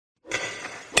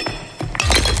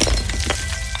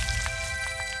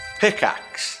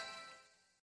Pickaxe.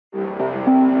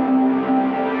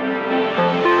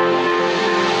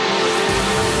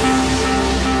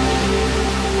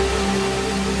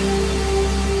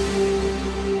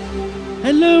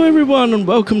 Hello everyone and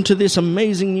welcome to this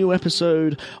amazing new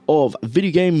episode of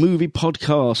Videogame Movie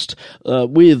Podcast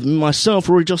with myself,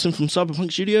 Rory Johnson from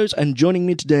Cyberpunk Studios, and joining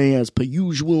me today as per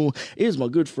usual is my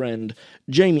good friend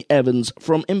Jamie Evans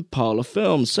from Impala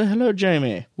Films. Say hello,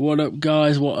 Jamie. What up,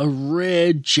 guys? What a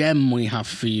rare gem we have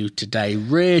for you today.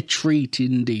 Rare treat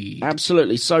indeed.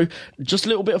 Absolutely. So just a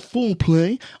little bit of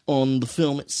foreplay on the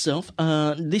film itself.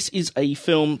 This is a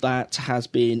film that has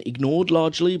been ignored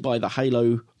largely by the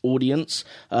Halo audience,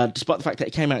 despite the fact that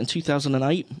it came out in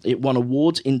 2008. It won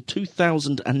awards in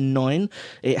 2009.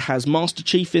 It has Master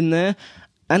Chief in there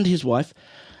and his wife,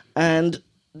 and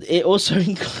it also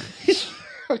includes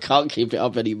I can't keep it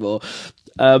up anymore.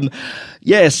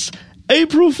 Yes,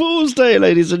 April Fool's Day,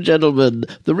 ladies and gentlemen.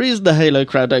 The reason the Halo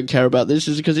crowd don't care about this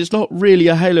is because it's not really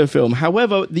a Halo film.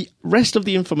 However, the rest of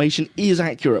the information is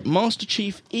accurate. Master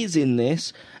Chief is in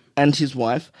this and his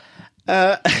wife.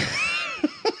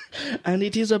 And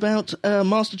it is about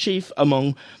Master Chief,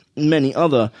 among many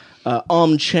other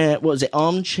armchair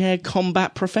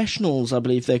combat professionals, I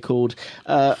believe they're called,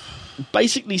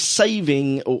 basically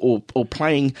saving or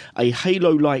playing a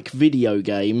Halo-like video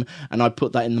game, and I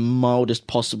put that in the mildest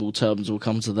possible terms, we'll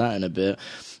come to that in a bit,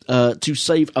 to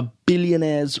save a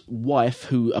billionaire's wife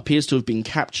who appears to have been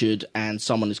captured, and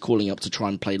someone is calling up to try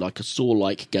and play like a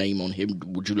Saw-like game on him.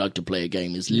 Would you like to play a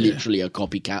game? Is literally a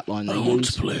copycat line they use. I want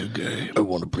to play a game. I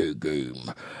want to play a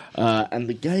game. And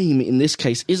the game, in this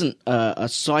case, isn't a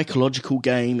psychological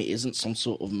game. It isn't some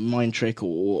sort of mind trick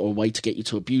or a way to get you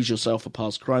to abuse yourself for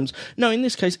past crimes. No, in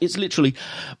this case, it's literally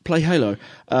play Halo,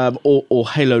 or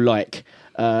Halo-like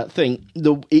thing.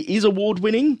 It is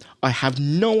award-winning. I have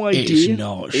no idea. It is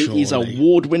not, surely. It is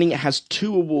award-winning. It has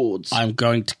 2 awards. I'm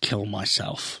going to kill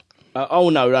myself.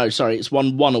 No, sorry, it's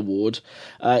won 1 award.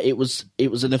 It was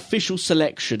an official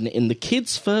selection in the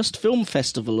Kids' First Film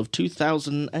Festival of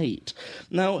 2008.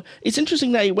 Now, it's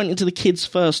interesting that it went into the Kids'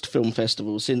 First Film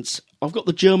Festival, since I've got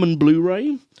the German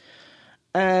Blu-ray,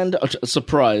 and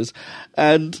surprise,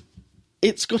 and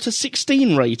it's got a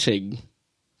 16 rating.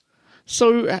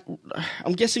 So,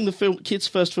 I'm guessing the Kids'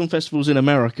 First Film Festival's in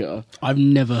America. I've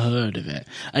never heard of it.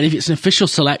 And if it's an official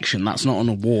selection, that's not an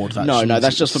award.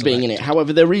 That's just for being in it.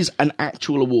 However, there is an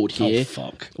actual award here. Oh,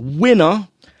 fuck. Winner,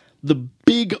 the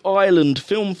Big Island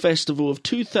Film Festival of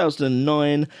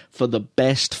 2009 for the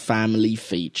Best Family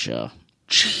Feature.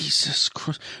 Jesus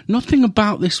Christ. Nothing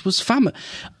about this was family.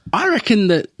 I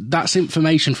reckon that's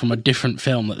information from a different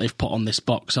film that they've put on this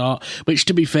box art, which,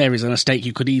 to be fair, is a mistake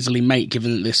you could easily make,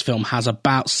 given that this film has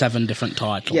about 7 different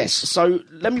titles. Yes, so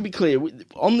let me be clear.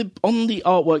 On the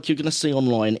artwork you're going to see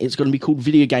online, it's going to be called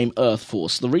Videogame Earth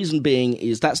Force. The reason being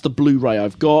is that's the Blu-ray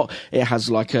I've got. It has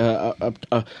like a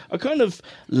kind of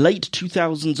late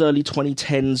 2000s, early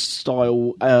 2010s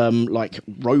style, like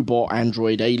robot,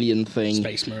 android, alien thing.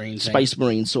 Space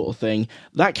Marine sort of thing.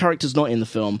 That character's not in the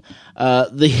film.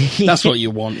 That's what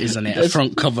you want, isn't it? A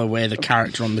front cover where the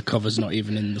character on the cover's not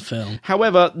even in the film.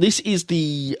 However, this is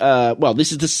the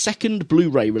second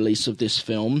Blu-ray release of this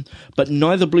film, but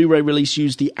neither Blu-ray release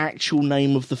used the actual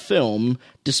name of the film,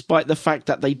 despite the fact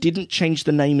that they didn't change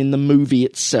the name in the movie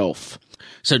itself.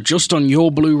 So just on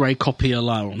your Blu-ray copy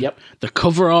alone, yep, the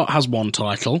cover art has one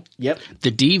title. Yep.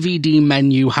 The DVD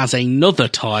menu has another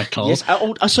title. Yes.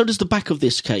 So does the back of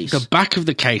this case. The back of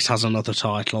the case has another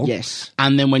title. Yes.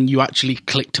 And then when you actually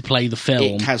click to play the film,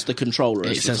 it has the controller.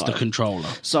 It says the controller.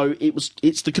 So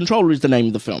it's the controller is the name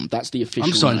of the film. That's the official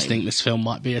name. I'm starting to think this film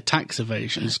might be a tax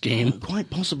evasion scheme.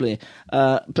 Quite possibly.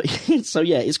 But so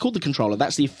yeah, it's called the controller.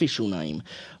 That's the official name.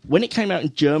 When it came out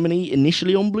in Germany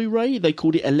initially on Blu-ray, they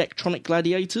called it Electronic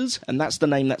Gladiators, and that's the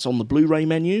name that's on the Blu-ray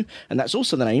menu, and that's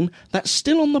also the name that's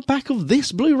still on the back of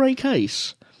this Blu-ray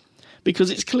case,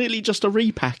 because it's clearly just a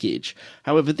repackage.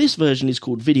 However, this version is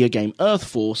called Videogame Earth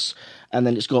Force, and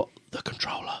then it's got the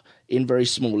controller in very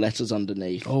small letters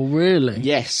underneath. Oh, really?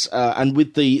 Yes, and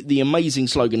with the amazing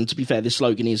slogan. To be fair, this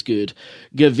slogan is good.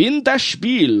 Gewinn das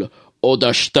Spiel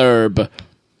oder stirb.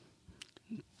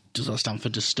 Does that stand for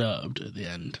disturbed at the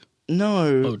end?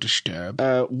 No. Oh, disturb.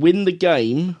 Win the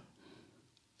game,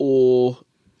 or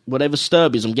whatever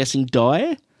stirb is. I'm guessing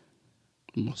die?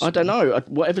 I don't know.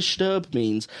 Whatever stirb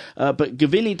means. But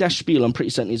Gewinne das Spiel, I'm pretty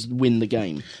certain, is win the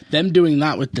game. Them doing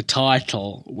that with the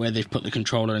title, where they've put the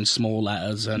controller in small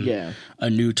letters and a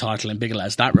new title in bigger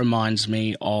letters, that reminds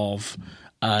me of...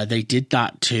 they did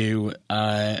that to...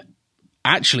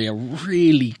 actually a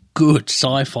really good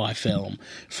sci-fi film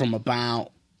from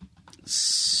about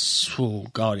Oh,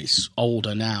 God, it's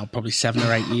older now, probably 7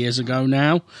 or 8 years ago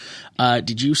now.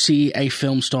 Did you see a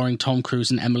film starring Tom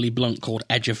Cruise and Emily Blunt called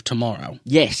Edge of Tomorrow?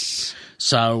 Yes.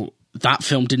 So that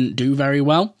film didn't do very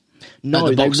well. No,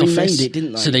 The they box renamed office. it,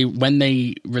 didn't they? So when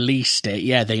they released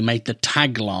it, they made the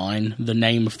tagline the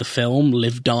name of the film,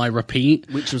 Live, Die, Repeat,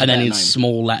 Which was and then their in name.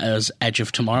 small letters, Edge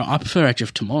of Tomorrow. I prefer Edge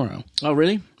of Tomorrow. Oh,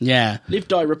 really? Yeah. Live,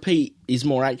 Die, Repeat is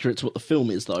more accurate to what the film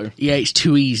is, though. Yeah, it's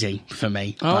too easy for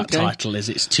me. Oh, that okay. title is.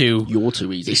 It's too... You're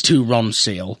too easy. It's too Ron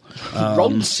Seal.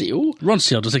 Ron Seal? Ron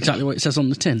Seal does exactly what it says on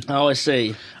the tin. Oh, I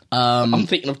see. I'm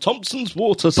thinking of Thompson's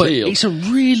Water But Seal. it's a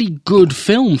really good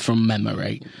film from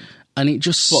memory. And it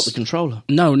just... What, The Controller?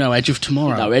 No, Edge of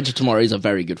Tomorrow. No, Edge of Tomorrow is a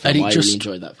very good film. And I really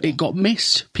enjoyed that film. It got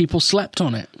missed. People slept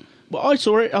on it. Well, I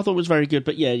saw it. I thought it was very good,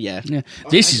 but yeah. Yeah.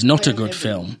 This is not a good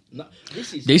film. No,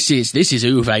 this is... This is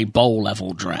Uwe Boll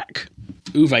level Drek.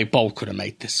 Uwe Boll could have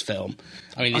made this film.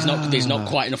 I mean, there's not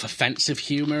quite enough offensive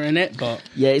humour in it, but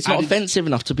Yeah, it's not offensive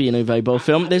enough to be an Uwe Boll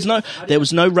film. There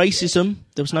was no racism.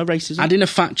 There was no racism. add in a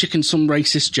fat chick and some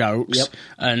racist jokes, Yep.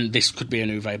 and this could be an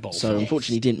Uwe Boll So film.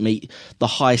 unfortunately, it didn't meet the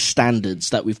high standards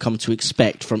that we've come to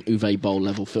expect from Uwe Boll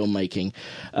level filmmaking.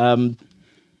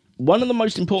 One of the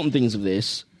most important things of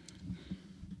this,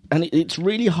 and it's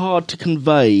really hard to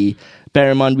convey,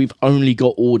 bear in mind we've only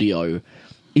got audio,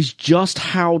 is just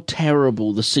how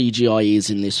terrible the CGI is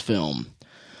in this film.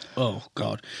 Oh,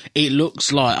 God. It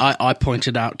looks like, I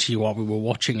pointed out to you while we were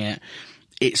watching it,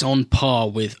 it's on par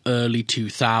with early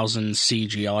 2000s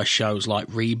CGI shows like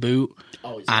Reboot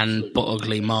and But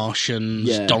Ugly Martians,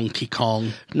 Yeah. Donkey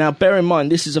Kong. Now, bear in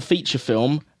mind, this is a feature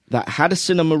film that had a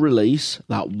cinema release,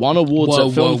 that won awards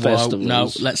at film festivals.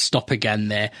 No, let's stop again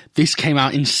there. This came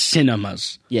out in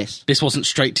cinemas. Yes, This wasn't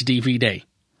straight to DVD.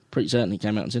 pretty certainly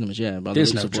came out in cinemas, yeah. by the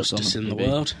There's looks no of what's justice on in the TV.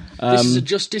 world. This is a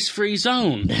justice-free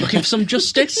zone. Looking for some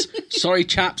justice? Sorry,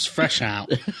 chaps, fresh out.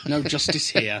 No justice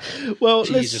here. Well,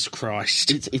 Jesus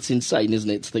Christ. It's insane, isn't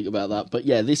it, to think about that? But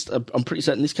yeah, this I'm pretty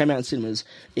certain this came out in cinemas.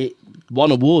 It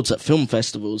won awards at film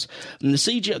festivals. And the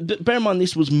CGI, bear in mind,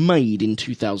 this was made in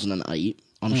 2008.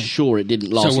 I'm sure it didn't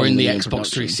last So we're long in the in Xbox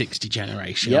production. 360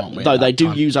 generation, Yep, aren't we? though at they that do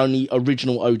time? use only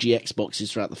original OG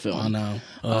Xboxes throughout the film. I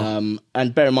know.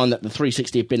 And bear in mind that the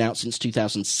 360 had been out since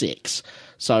 2006.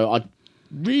 So I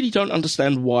really don't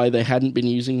understand why they hadn't been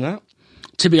using that.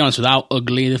 To be honest with how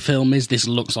ugly the film is, this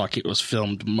looks like it was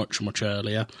filmed much, much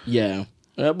earlier. Yeah.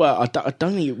 Well, I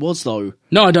don't think it was, though.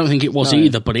 No, I don't think it was No.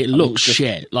 either, but it think looks it's just-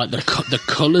 shit. Like, the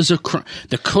colours are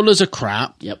the colours are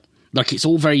crap. Yep. Like, it's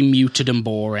all very muted and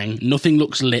boring. Nothing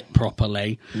looks lit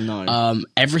properly. No.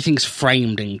 Everything's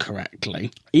framed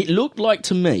incorrectly. It looked like,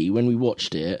 to me, when we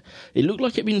watched it, it looked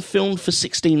like it'd been filmed for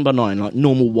 16:9, like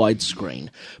normal widescreen.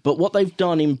 But what they've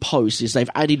done in post is they've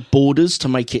added borders to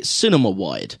make it cinema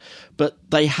wide. But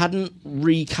they hadn't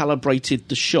recalibrated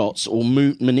the shots or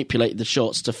manipulated the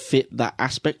shots to fit that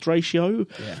aspect ratio.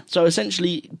 Yeah. So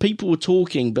essentially, people were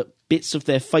talking, but bits of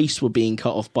their face were being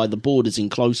cut off by the borders in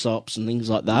close-ups and things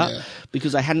like that,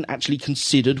 because they hadn't actually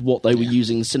considered what they were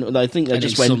using the cinema. I think they And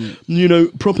just in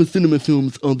went, proper cinema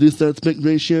films are this aspect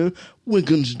ratio, we're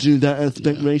going to do that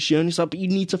aspect ratio. And it's like, but you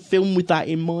need to film with that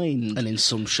in mind. And in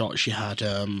some shots you had,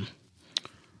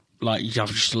 like, you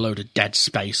have just a load of dead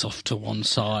space off to one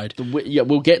side. Yeah,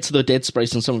 we'll get to the dead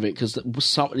space on some of it, because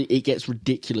it gets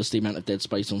ridiculous, the amount of dead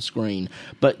space on screen.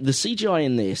 But the CGI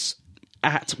in this,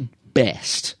 at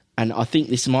best, and I think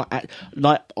this might...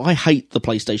 I hate the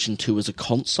PlayStation 2 as a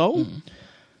console.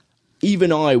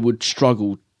 Even I would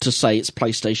struggle to say it's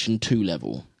PlayStation 2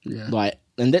 level. Yeah.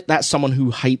 And that's someone who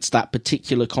hates that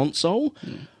particular console.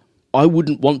 I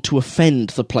wouldn't want to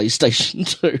offend the PlayStation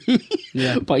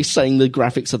 2 by saying the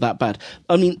graphics are that bad.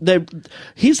 I mean,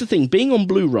 here's the thing. Being on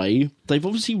Blu-ray, they've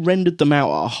obviously rendered them out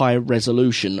at a higher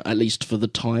resolution, at least for the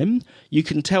time. You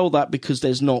can tell that because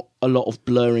there's not a lot of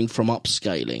blurring from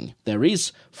upscaling. There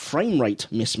is frame rate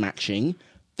mismatching.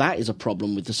 That is a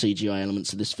problem with the CGI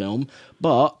elements of this film.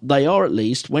 But they are, at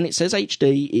least, when it says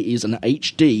HD, it is an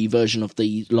HD version of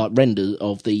the render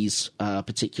of these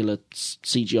particular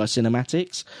CGI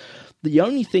cinematics. The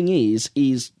only thing is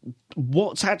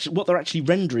what they're actually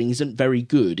rendering isn't very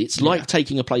good. It's like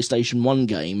taking a PlayStation 1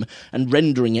 game and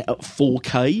rendering it at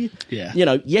 4K. Yeah.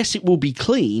 Yes, it will be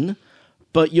clean,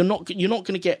 but you're not going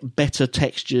to get better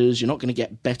textures. You're not going to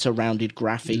get better rounded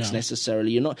graphics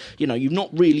necessarily. You're not going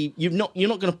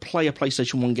to play a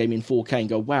PlayStation 1 game in 4K and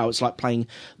go, wow, it's like playing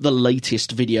the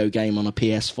latest video game on a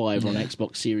PS5 or an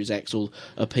Xbox Series X or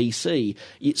a PC.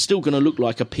 It's still going to look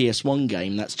like a PS1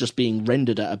 game that's just being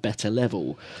rendered at a better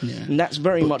level. Yeah. And that's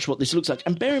very much what this looks like.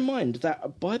 And bear in mind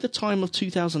that by the time of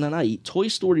 2008, Toy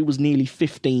Story was nearly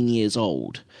 15 years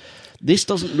old. This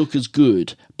doesn't look as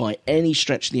good by any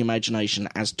stretch of the imagination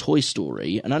as Toy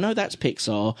Story, and I know that's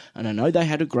Pixar, and I know they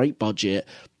had a great budget,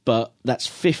 but that's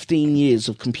 15 years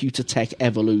of computer tech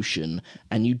evolution,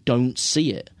 and you don't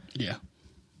see it. Yeah.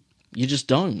 You just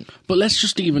don't. But let's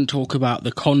just even talk about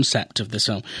the concept of this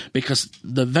film, because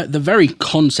the very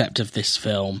concept of this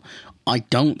film, I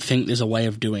don't think there's a way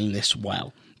of doing this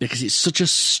well, because it's such a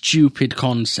stupid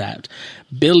concept.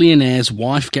 Billionaire's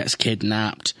wife gets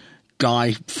kidnapped.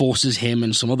 Guy forces him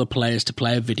and some other players to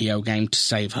play a video game to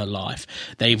save her life.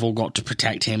 They've all got to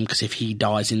protect him because if he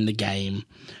dies in the game,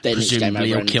 then presumably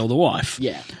he'll kill the wife.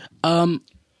 Yeah.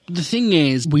 The thing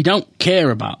is, we don't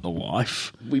care about the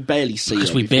wife. We barely see her.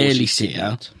 Because we barely see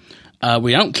her.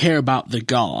 We don't care about the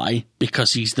guy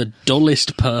because he's the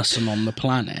dullest person on the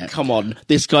planet. Come on,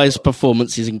 this guy's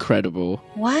performance is incredible.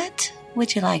 What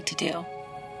would you like to do?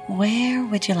 Where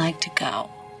would you like to go?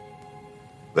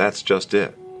 That's just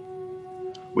it.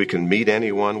 We can meet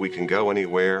anyone, we can go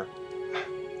anywhere.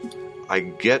 I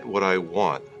get what I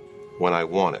want when I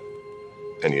want it.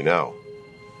 And you know,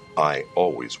 I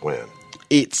always win.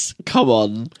 Come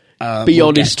on, be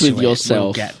honest with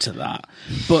yourself. We'll get to that.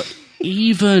 But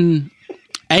even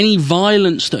any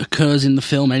violence that occurs in the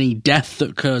film, any death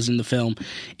that occurs in the film,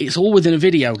 it's all within a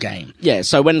video game. Yeah,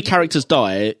 so when characters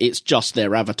die, it's just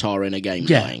their avatar in a game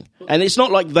dying. And it's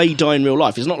not like they die in real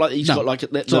life. It's not like he's got like...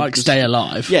 It's like Stay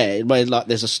Alive. Yeah, where like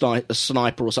there's a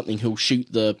sniper or something who'll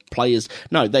shoot the players.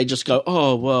 No, they just go,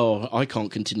 oh, well, I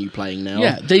can't continue playing now.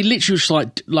 Yeah, they literally just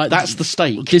like... That's the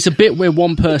stake. There's a bit where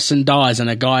one person dies and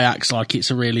a guy acts like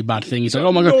it's a really bad thing. He's like,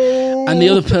 oh my God. And the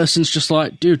other person's just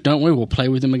like, dude, don't worry, we'll play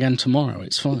with him again tomorrow.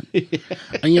 It's fine.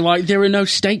 And you're like, there are no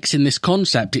stakes in this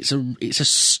concept. It's a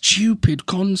stupid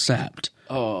concept.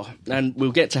 Oh, and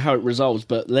we'll get to how it resolves,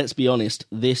 but let's be honest,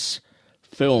 this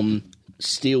film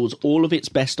steals all of its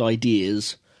best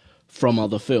ideas from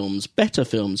other films, better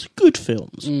films, good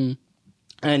films.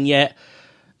 And yet,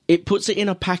 it puts it in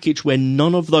a package where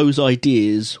none of those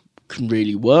ideas can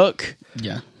really work,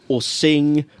 or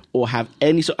sing, or have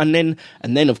any sort. And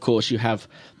then, of course, you have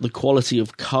the quality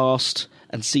of cast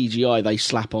and CGI they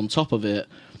slap on top of it.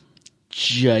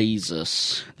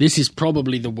 Jesus. This is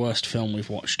probably the worst film we've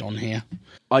watched on here.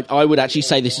 I would actually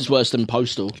say this is worse than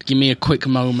Postal. Give me a quick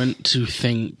moment to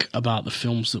think about the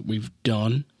films that we've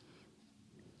done.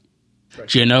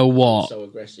 Do you know what? So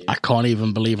aggressive. I can't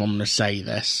even believe I'm going to say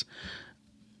this.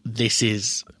 This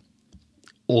is...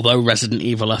 Although Resident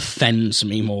Evil offends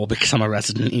me more because I'm a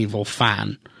Resident Evil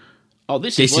fan,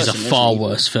 this is a far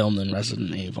worse film than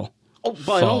Resident Evil.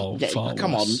 Oh,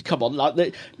 come on!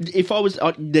 Like, if I was,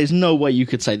 there's no way you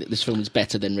could say that this film is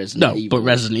better than Resident Evil. But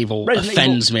Resident Evil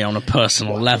offends me on a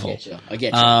personal level. I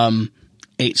get you.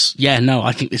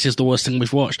 I think this is the worst thing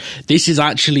we've watched. This is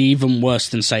actually even worse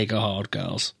than Sega Hard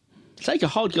Girls. Sega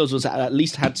Hard Girls was at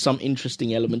least had some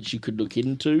interesting elements you could look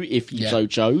into if you so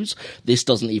chose. This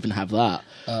doesn't even have that.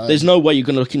 There's no way you're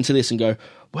going to look into this and go,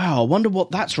 wow, I wonder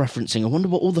what that's referencing. I wonder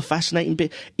what all the fascinating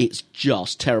bit... It's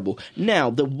just terrible. Now,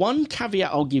 the one caveat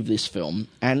I'll give this film,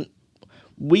 and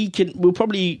we'll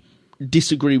probably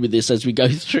disagree with this as we go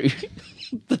through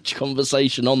the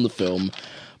conversation on the film,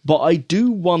 but I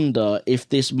do wonder if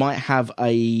this might have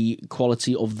a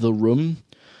quality of The Room.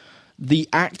 The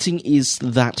acting is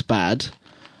that bad.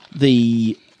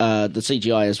 The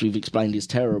CGI, as we've explained, is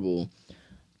terrible.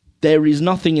 There is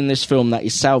nothing in this film that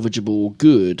is salvageable or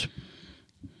good,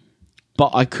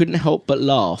 but I couldn't help but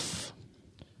laugh.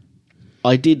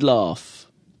 I did laugh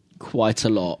quite a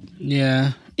lot.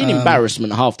 Yeah. In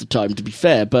embarrassment half the time, to be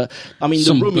fair, but I mean,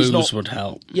 some The Room is not... would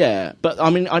help. Yeah, but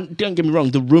I mean, don't get me wrong,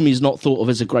 The Room is not thought of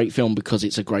as a great film because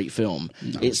it's a great film.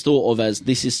 No. It's thought of as,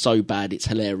 this is so bad, it's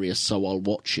hilarious, so I'll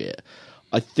watch it.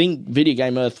 I think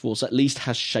Videogame Earth Force at least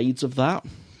has shades of that.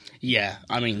 Yeah,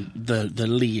 I mean, the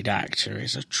lead actor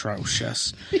is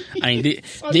atrocious. I mean,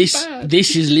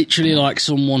 this is literally like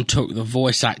someone took the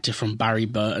voice actor from Barry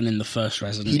Burton in the first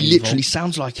Resident Evil. He literally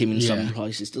sounds like him in some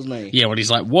places, doesn't he? Yeah, when he's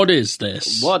like, what is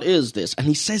this? What is this? And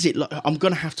he says it like, I'm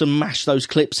going to have to mash those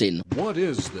clips in. What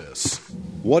is this?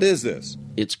 What is this?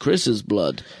 It's Chris's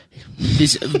blood.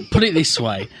 Put it this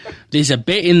way, there's a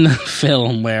bit in the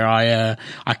film where I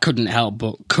couldn't help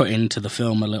but cut into the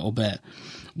film a little bit,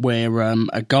 where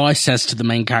a guy says to the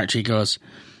main character, he goes,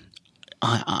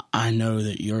 I know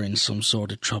that you're in some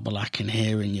sort of trouble. I can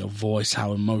hear in your voice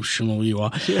how emotional you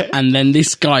are. Yeah. And then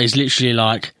this guy is literally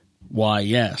like, why,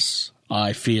 yes,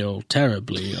 I feel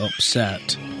terribly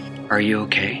upset. Are you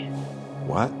okay?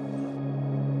 What?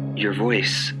 Your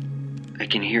voice. I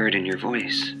can hear it in your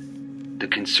voice. The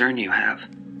concern you have.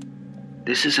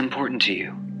 This is important to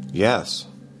you. Yes.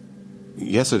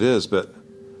 Yes, it is, but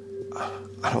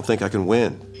I don't think I can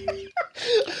win.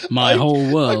 My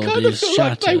whole world I kind of is feel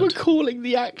shattered. like they were calling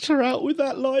the actor out with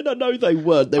that line. I know they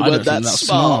weren't. They I don't weren't that think that's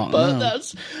smart, smart,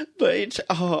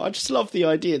 no. I just love the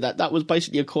idea that was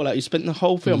basically a call out. You spent the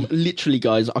whole film, literally,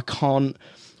 guys. I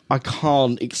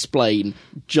can't explain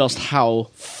just how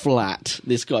flat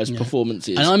this guy's performance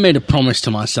is. And I made a promise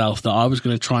to myself that I was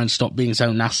going to try and stop being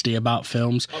so nasty about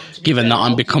films, given that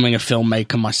I'm becoming a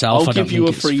filmmaker myself. I'll I don't give you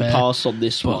think a it's free fair. pass on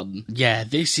this one. Yeah,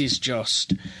 this is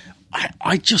just...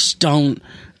 I just don't...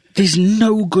 There's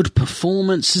no good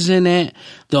performances in it.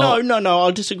 No,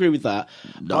 I'll disagree with that.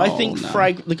 I think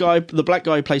the black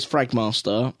guy who plays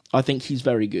Fragmaster, I think he's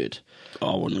very good.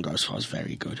 I wouldn't go as far as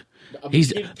very good. He's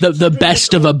the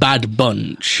best of a bad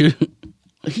bunch.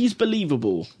 He's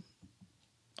believable.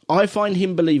 I find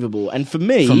him believable, and for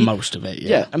me, For most of it,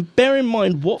 yeah. And bear in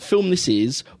mind what film this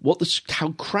is,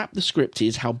 how crap the script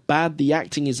is, how bad the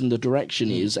acting is and the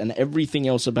direction is, and everything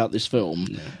else about this film.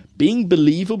 Yeah. Being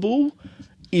believable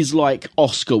is like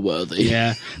Oscar worthy.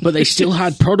 Yeah, but they still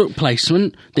had product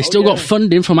placement. They still got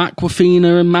funding from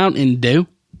Aquafina and Mountain Dew.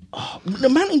 The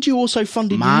Mountain Dew also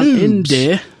funded Mountain noobs.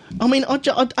 Dew. I mean,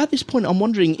 at this point, I'm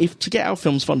wondering if to get our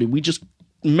films funded, we just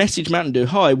message Mountain Dew,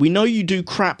 hi, we know you do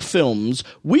crap films.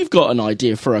 We've got an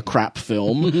idea for a crap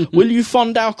film. Will you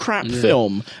fund our crap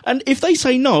film? And if they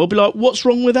say no, I'll be like, what's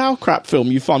wrong with our crap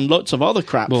film? You fund lots of other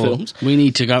crap films. We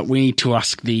need to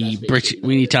ask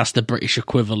the British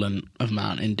equivalent of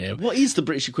Mountain Dew. What is the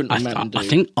British equivalent of Mountain Dew? I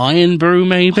think Iron Brew,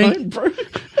 maybe. Iron Brew?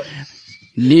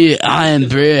 Near Iron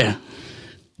Brew.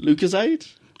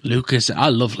 Lucasade? I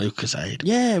love Lucasade.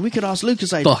 Yeah, we could ask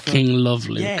Lucasade. Fucking love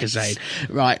Lucasade. Yes.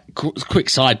 Right, quick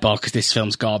sidebar, because this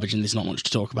film's garbage and there's not much to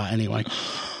talk about anyway.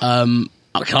 I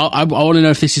want to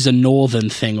know if this is a northern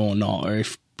thing or not, or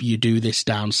if you do this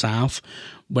down south.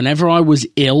 Whenever I was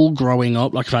ill growing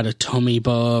up, like if I had a tummy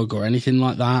bug or anything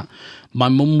like that, my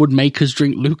mum would make us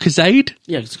drink Lucasade.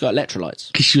 Yeah, because it's got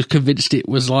electrolytes. Because she was convinced it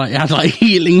had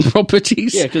healing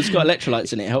properties. Yeah, because it's got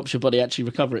electrolytes in it. It helps your body actually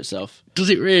recover itself. Does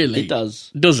it really? It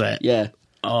does. Does it? Yeah.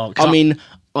 Oh,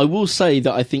 I will say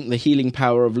that I think the healing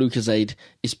power of Lucasade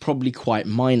is probably quite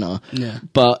minor. Yeah.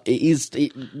 But you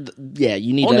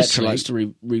need Honestly, electrolytes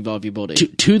to revive your body.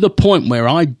 To the point where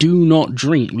I do not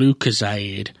drink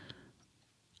Lucasade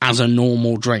as a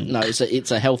normal drink. No, it's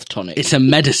a health tonic. It's a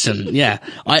medicine, yeah.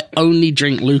 I only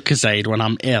drink Lucasade when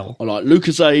I'm ill. I like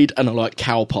Lucasade and I like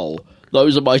Calpol.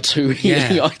 Those are my two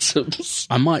healing items.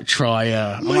 I might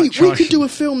try... we could do a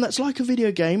film that's like a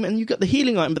video game and you get the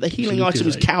healing item, but the healing item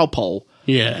is Calpol.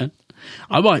 Yeah.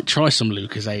 I might try some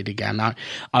Lucasade again.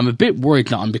 I'm a bit worried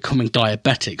that I'm becoming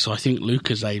diabetic, so I think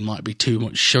Lucasade might be too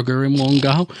much sugar in one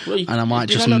go, and I might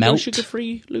just melt.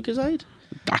 Sugar-free Lucasade?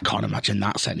 I can't imagine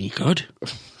that's any good.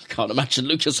 Can't imagine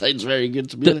Lucasade's very good,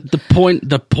 to be honest.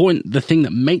 The thing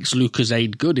that makes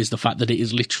Lucasade good is the fact that it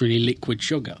is literally liquid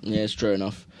sugar. Yeah, it's true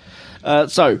enough.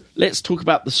 So let's talk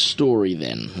about the story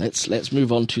then. Let's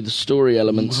move on to the story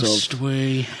elements. Must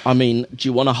we? I mean, do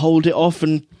you want to hold it off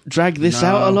and drag this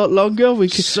out a lot longer? We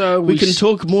can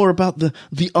talk more about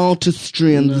the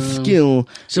artistry and the skill.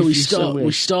 So we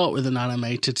start with an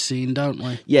animated scene, don't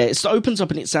we? Yeah, it opens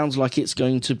up and it sounds like it's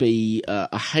going to be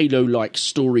a Halo-like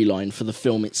storyline for the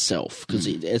film itself, because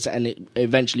it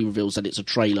eventually reveals that it's a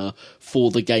trailer for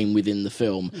the game within the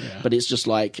film. Yeah. But it's just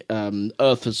like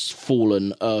Earth has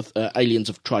fallen, aliens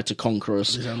have tried to conquer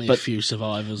us. There's only a few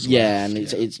survivors. Yeah,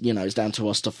 left, and it's down to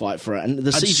us to fight for it. And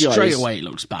the CGI straight away it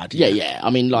looks bad. Yeah. I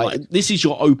mean, like this is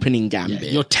your opening gambit.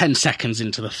 You're 10 seconds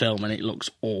into the film and it looks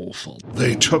awful.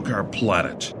 They took our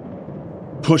planet,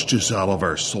 pushed us out of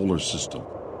our solar system.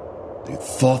 They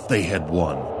thought they had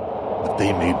won, but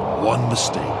they made one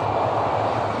mistake.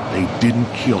 They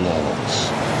didn't kill all of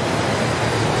us.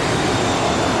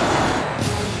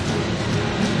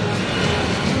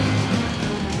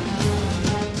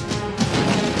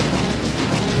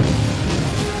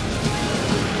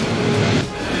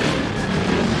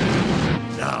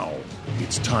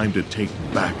 It's time to take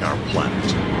back our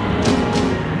planet.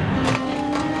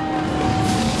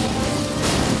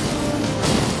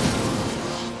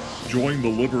 Join the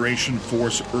Liberation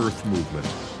Force Earth movement,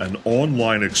 an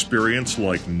online experience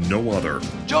like no other.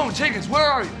 Jones, Higgins, where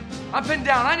are you? I'm pinned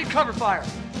down. I need cover fire.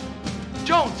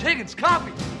 Jones, Higgins,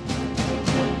 copy.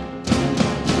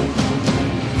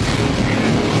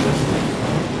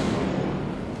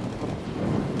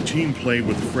 Team play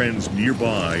with friends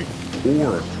nearby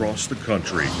or across the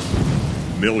country.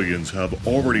 Millions have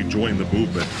already joined the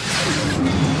movement.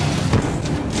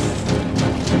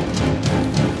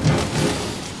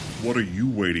 What are you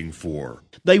waiting for?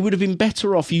 They would have been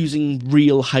better off using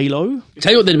real Halo.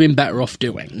 Tell you what they'd have been better off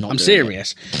doing. I'm doing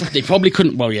serious. They probably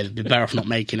couldn't... Well, yeah, they'd be better off not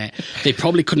making it. They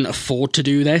probably couldn't afford to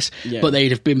do this, Yeah. but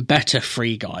they'd have been better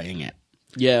free-guying it.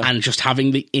 Yeah. And just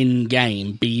having the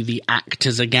in-game be the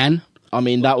actors again. I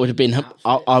mean, that would have been...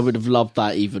 I would have loved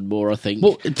that even more, I think.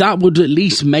 Well, that would at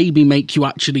least maybe make you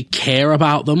actually care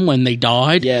about them when they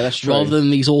died. Yeah, that's true. Rather than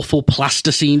these awful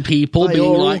plasticine people They being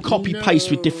are all like...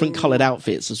 copy-paste with different coloured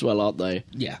outfits as well, aren't they?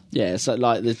 Yeah. Yeah, so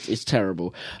like it's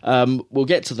terrible. We'll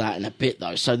get to that in a bit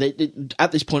though. So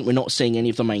at this point, we're not seeing any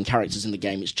of the main characters in the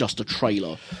game. It's just a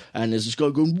trailer, and there's this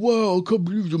guy going, "Wow, I can't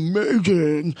believe it's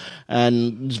amazing!"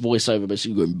 And his voiceover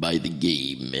basically going, "Buy the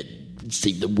game and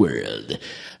save the world,"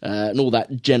 and all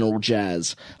that general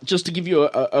jazz. Just to give you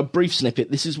a brief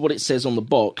snippet, this is what it says on the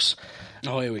box.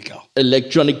 Oh, here we go.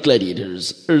 Electronic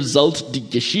Gladiators. Result die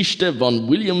Geschichte von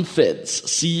William Fetz,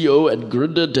 CEO and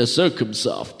Gründer der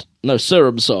Circumsoft. No,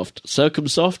 Circumsoft.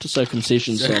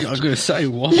 Circumcision I was soft. going to say,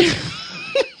 what?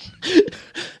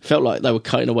 Felt like they were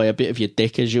cutting away a bit of your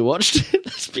dick as you watched it,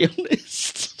 let's be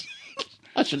honest.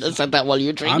 I shouldn't have said that while you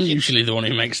were drinking. I'm usually the one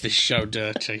who makes this show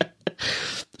dirty.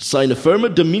 Seine Firma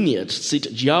dominiert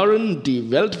seit Jahren die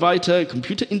weltweite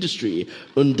Computerindustrie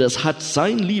und das hat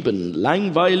sein Leben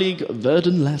langweilig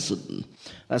werden lassen.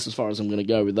 That's as far as I'm going to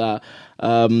go with that.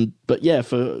 But yeah,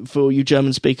 for you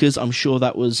German speakers, I'm sure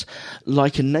that was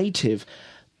like a native.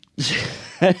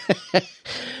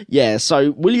 Yeah,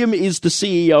 so William is the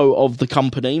CEO of the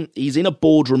company. He's in a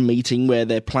boardroom meeting where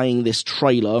they're playing this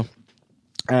trailer,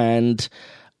 and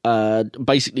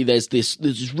basically there's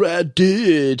this rad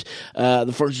dude.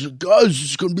 The front says, "Guys,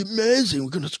 this is going to be amazing. We're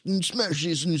going to smash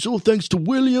this, and it's all thanks to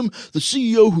William, the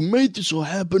CEO, who made this all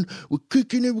happen. We're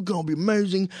kicking it. We're going to be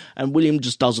amazing." And William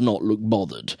just does not look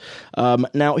bothered.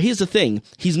 Now, here's the thing.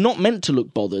 He's not meant to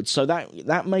look bothered, so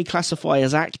that may classify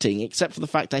as acting, except for the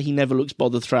fact that he never looks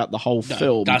bothered throughout the whole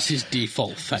film. That's his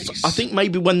default face. I think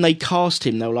maybe when they cast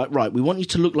him, they were like, "Right, we want you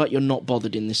to look like you're not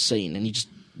bothered in this scene." And he just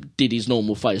did his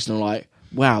normal face, and they're like,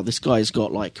 "Wow, this guy's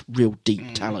got like real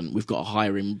deep talent. We've got to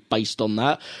hire him based on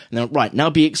that." And they're like, "Right, now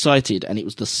be excited." And it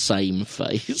was the same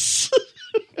face.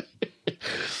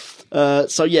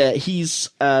 So yeah, he's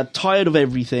tired of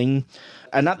everything.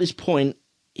 And at this point,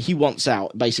 he wants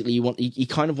out. Basically, he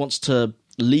kind of wants to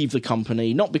leave the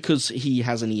company, not because he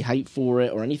has any hate for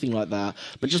it or anything like that,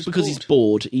 but just because he's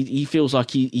bored. He feels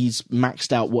like he's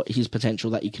maxed out what his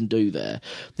potential that he can do there.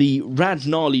 The rad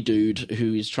gnarly dude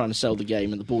who is trying to sell the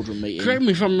game in the boardroom meeting. Correct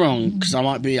me if I'm wrong, because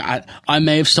I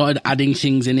may have started adding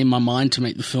things in my mind to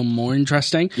make the film more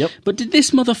interesting. Yep. But did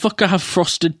this motherfucker have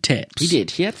frosted tips? He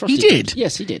did. He had frosted He did? tips.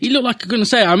 Yes, he did. He looked like, I'm going to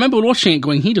say, I remember watching it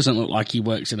going, he doesn't look like he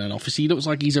works in an office. He looks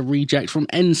like he's a reject from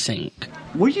NSYNC.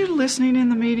 Were you listening in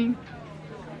the meeting?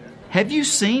 Have you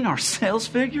seen our sales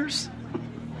figures?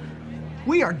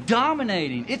 We are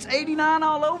dominating. It's 89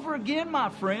 all over again, my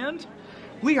friend.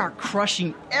 We are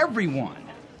crushing everyone.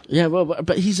 Yeah, well,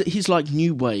 but he's like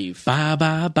new wave. Ba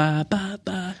ba ba ba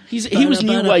ba. He was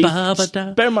new wave.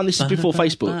 Bear in mind, this is before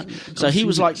Facebook, so he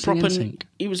was like proper.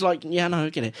 He was like, yeah, no, I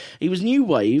get it. He was new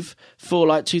wave for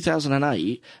like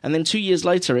 2008, and then 2 years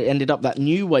later, it ended up that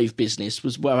new wave business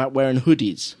was about wearing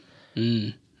hoodies.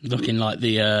 Looking like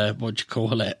the what do you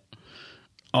call it?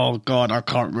 Oh God, I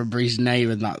can't remember his name,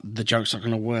 and the joke's not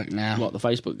going to work now. What, the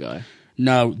Facebook guy?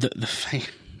 No, the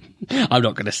I'm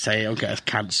not going to say it. I'll get us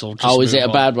cancelled. Oh, is it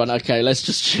a bad one? Okay, let's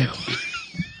just chill.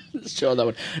 Let's chill on that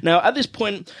one. Now, at this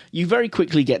point, you very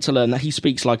quickly get to learn that he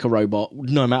speaks like a robot,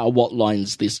 no matter what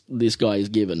lines this guy is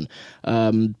given.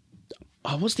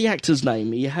 What's the actor's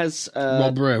name? He has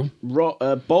Bob Roo.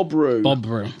 Bob Roo. Bob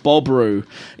Roo. Bob Roo.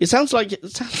 It sounds like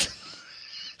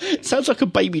a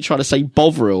baby trying to say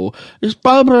Bovril. It's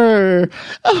Bobber.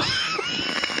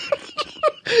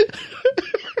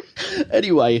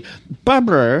 Anyway,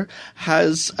 Bobber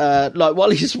has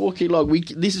while he's walking along,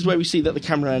 this is where we see that the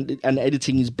camera and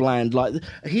editing is bland. Like,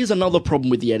 here's another problem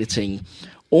with the editing.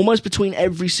 Almost between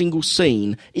every single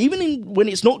scene, even when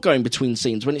it's not going between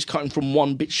scenes, when it's cutting from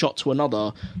one bit shot to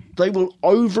another, they will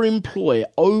overemploy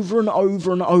over and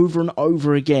over and over and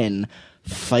over again.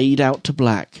 Fade out to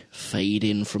black, fade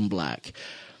in from black.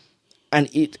 And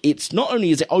it's not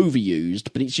only is it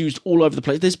overused, but it's used all over the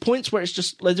place. There's points where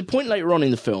there's a point later on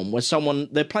in the film where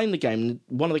they're playing the game, and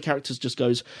one of the characters just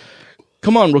goes,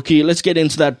 "Come on, rookie, let's get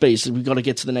into that base. We've got to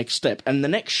get to the next step." And the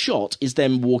next shot is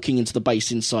them walking into the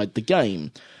base inside the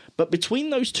game. But between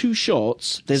those two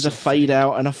shots, there's a fade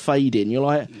out and a fade in. You're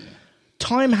like,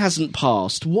 time hasn't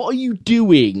passed. What are you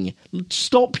doing?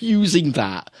 Stop using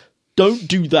that. Don't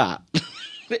do that.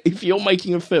 If you're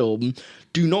making a film,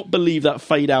 do not believe that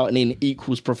fade out and in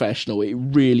equals professional. It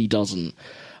really doesn't.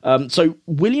 So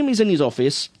William is in his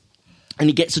office, and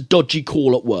he gets a dodgy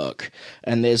call at work.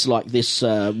 And there's like this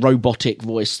robotic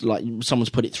voice, like someone's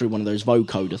put it through one of those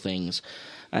vocoder things.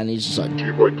 And he's just like, Do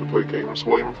you like to play games,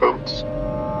 William Phelps?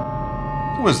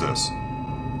 Who is this?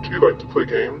 Do you like to play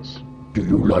games? Do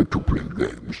you like to play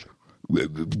games?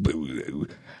 who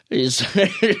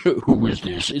is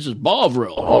this? This is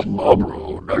Barbara. Oh,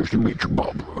 Barbara. Nice to meet you,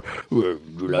 Barbara. Do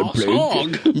you like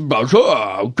playing games?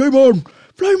 Game on!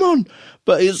 Flame on!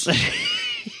 But it's...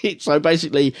 So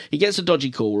basically, he gets a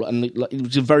dodgy call, and it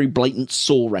was a very blatant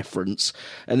Saw reference,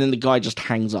 and then the guy just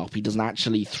hangs up. He doesn't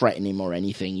actually threaten him or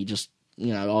anything. He just,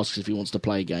 asks if he wants to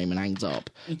play a game and hangs up.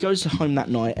 He goes home that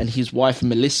night, and his wife,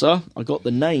 Melissa, I got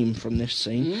the name from this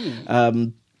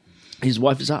scene, his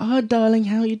wife is like, "Oh, darling,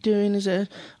 how are you doing?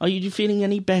 Are you feeling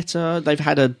any better?"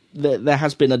 There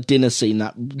has been a dinner scene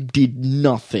that did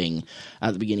nothing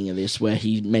at the beginning of this, where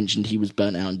he mentioned he was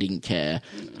burnt out and didn't care.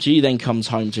 She then comes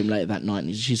home to him later that night,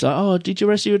 and she's like, "Oh, did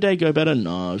your rest of your day go better?"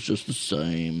 "No, it's just the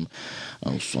same.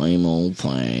 Same old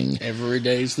thing. Every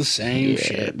day's the same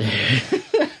shit.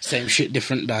 Same shit,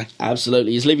 different day."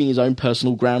 Absolutely. He's living his own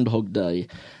personal Groundhog Day.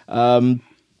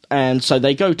 And so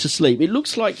they go to sleep. It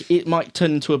looks like it might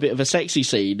turn into a bit of a sexy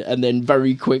scene, and then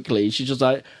very quickly she's just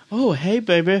like, "Oh, hey,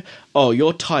 baby. Oh,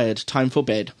 you're tired. Time for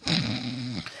bed."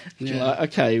 Yeah. Like,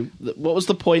 okay, what was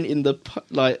the point in the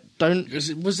don't?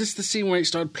 Was this the scene where it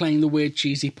started playing the weird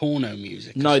cheesy porno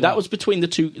music? No, that was between the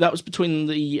two. That was between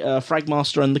the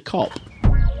Fragmaster and the cop.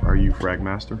 Are you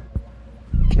Fragmaster?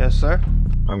 Yes, sir.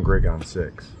 I'm Gregon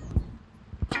 6.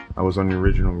 I was on the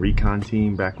original recon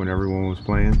team back when everyone was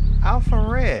playing. Alpha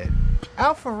Red,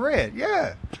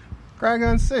 yeah.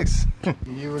 Dragon 6.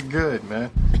 You were good,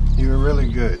 man. You were really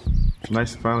good.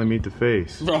 Nice to finally meet the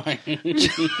face. Right.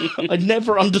 I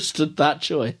never understood that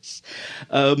choice.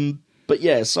 But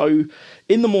yeah, so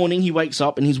in the morning he wakes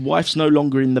up and his wife's no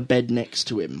longer in the bed next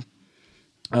to him.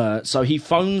 So he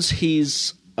phones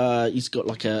his... he's got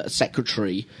like a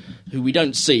secretary who we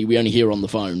don't see, we only hear on the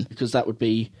phone, because that would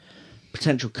be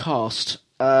potential cast.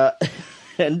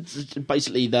 And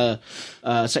basically the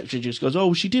secretary just goes,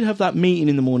 "Oh, she did have that meeting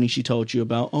in the morning she told you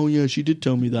about." "Oh yeah, she did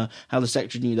tell me that." How the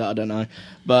secretary knew that, I don't know.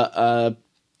 But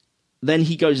then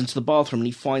he goes into the bathroom and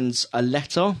he finds a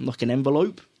letter, like an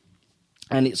envelope,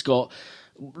 and it's got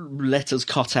letters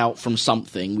cut out from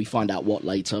something. We find out what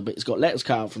later, but it's got letters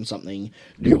cut out from something.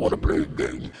 Do you want to play a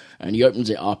game? And he opens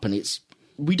it up, and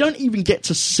we don't even get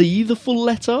to see the full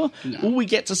letter. No. All we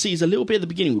get to see is a little bit at the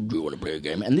beginning. "Do you want to play a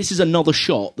game?" And this is another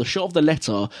shot. The shot of the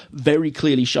letter very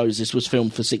clearly shows this was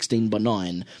filmed for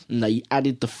 16:9, and they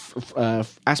added the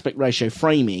aspect ratio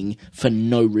framing for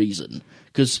no reason.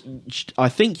 Because I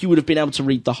think you would have been able to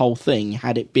read the whole thing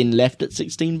had it been left at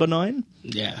 16:9.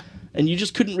 Yeah. And you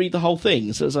just couldn't read the whole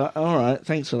thing. So it's like, all right,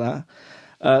 thanks for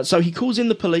that. So he calls in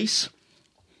the police.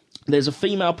 There's a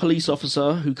female police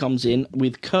officer who comes in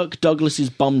with Kirk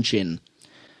Douglas's bum chin.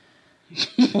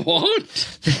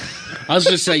 What? I was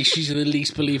going to say, she's the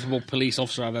least believable police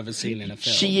officer I've ever seen in a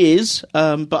film. She is,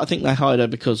 but I think they hired her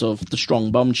because of the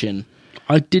strong bum chin.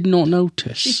 I did not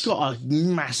notice. She's got a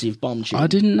massive bum chin. I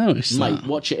didn't notice Mate, that.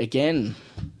 watch it again.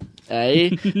 Eh?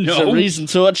 No. It's a reason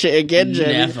to watch it again,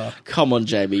 Jamie. Never. Come on,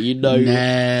 Jamie. You know.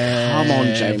 Never. Come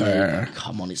on, Jamie.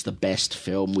 Come on, it's the best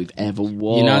film we've ever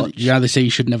watched. You know they say you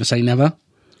should never say never?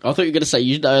 I thought you were going to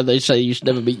say, they say you should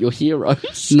never meet your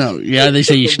heroes. No, yeah, they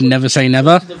say you should never say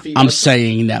never. I'm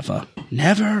saying never.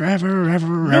 Never, ever, ever,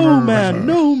 no ever, man, ever.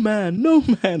 No man, no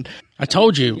man. I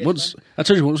told you once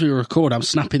we record, I'm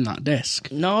snapping that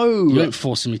disc. No. You ain't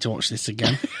forcing me to watch this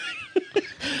again.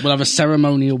 We'll have a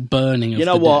ceremonial burning of the disc. You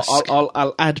know what?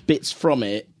 I'll add bits from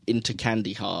it into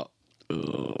Candy Heart.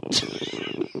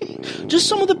 Just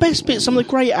some of the best bits, some of the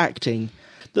great acting.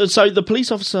 So the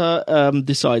police officer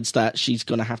decides that she's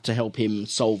going to have to help him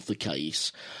solve the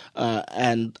case.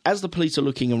 And as the police are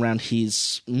looking around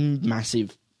his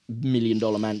massive $1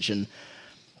 million mansion,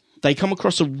 they come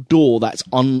across a door that's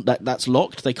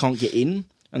locked. They can't get in.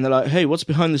 And they're like, "Hey, what's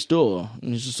behind this door?"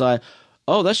 And he's just like,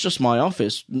 "Oh, that's just my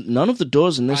office. None of the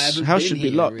doors in this house should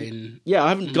be locked." I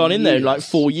haven't gone in there in like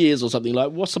 4 years or something.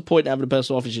 Like, what's the point of having a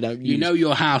personal office you don't use? You know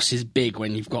your house is big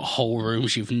when you've got whole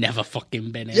rooms you've never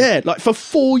fucking been in. Yeah, like for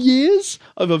 4 years?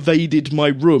 I've evaded my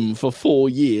room for 4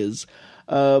 years.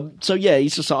 So yeah,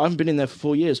 he's just like, "I haven't been in there for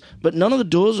 4 years. But none of the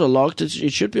doors are locked.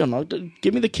 It should be unlocked.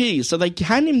 Give me the keys." So they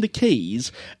hand him the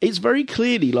keys. It's very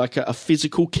clearly like a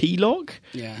physical key lock.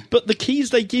 Yeah. But the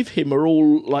keys they give him are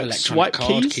all like electronic swipe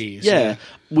card keys. Yeah. Yeah.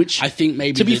 Which I think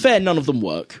maybe to be fair, none of them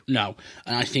work. No.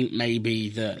 And I think maybe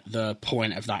the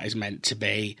point of that is meant to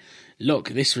be look,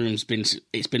 this room's been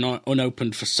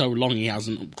unopened for so long he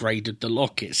hasn't upgraded the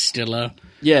lock. It's still a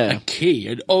key,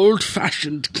 an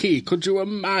old-fashioned key. Could you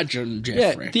imagine,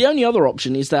 Jeffrey? Yeah, the only other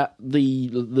option is that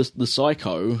the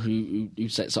psycho who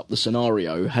sets up the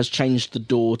scenario has changed the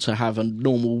door to have a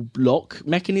normal lock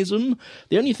mechanism.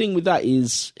 The only thing with that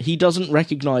is he doesn't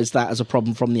recognise that as a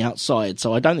problem from the outside,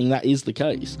 so I don't think that is the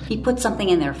case. He put something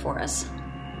in there for us.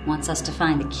 Wants us to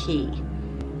find the key.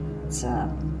 It's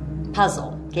a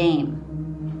puzzle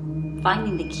game.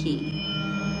 Finding the key.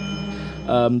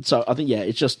 So I think,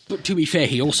 it's just... But to be fair,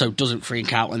 he also doesn't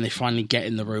freak out when they finally get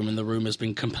in the room and the room has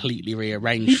been completely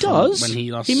rearranged. He does. When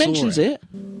he last He mentions saw it.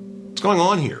 What's going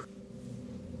on here?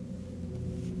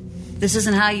 This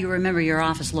isn't how you remember your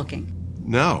office looking.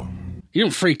 No. You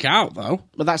don't freak out, though.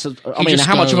 But that's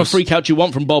how much of a freak out do you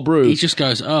want from Bob Roux? He just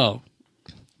goes, oh...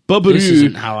 This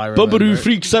isn't how I remember. Bob Roux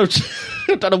freaks out.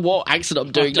 I don't know what accent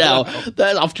I'm doing now.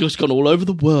 I've just gone all over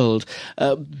the world.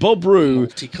 Bob Roux...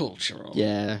 Multicultural.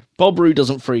 Yeah. Bob Roux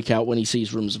doesn't freak out when he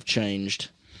sees rooms have changed.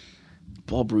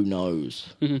 Bob Roux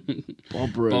knows.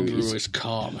 Bob Roux is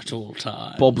calm at all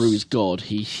times. Bob Roux is God.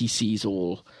 He sees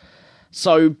all.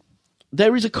 So...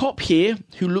 There is a cop here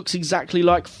who looks exactly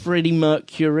like Freddie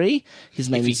Mercury. His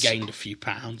name is... If he gained a few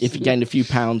pounds. If he gained a few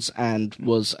pounds and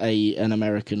was an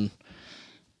American...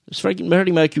 Freddie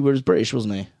Mercury was British,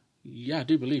 wasn't he? Yeah, I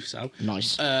do believe so.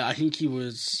 Nice. I think he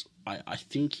was... I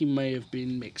think he may have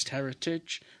been mixed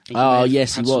heritage. Oh,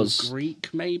 yes, he was. Greek,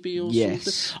 maybe, or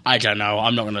yes. something. I don't know.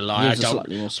 I'm not going to lie.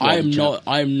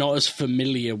 I'm not as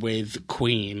familiar with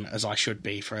Queen as I should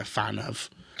be for a fan of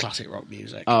classic rock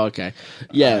music. Oh, okay.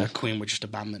 Yeah. Queen were just a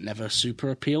band that never super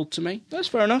appealed to me. That's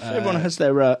fair enough. Everyone has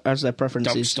their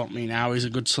preferences. Don't Stop Me Now is a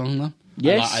good song, though.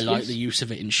 Yes, I like the use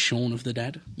of it in Shaun of the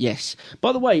Dead. Yes.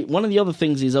 By the way, one of the other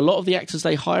things is a lot of the actors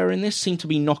they hire in this seem to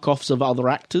be knockoffs of other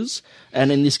actors. And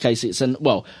in this case, it's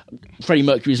Freddie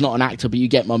Mercury is not an actor, but you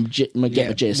get my gist.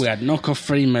 We had knockoff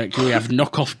Freddie Mercury, we have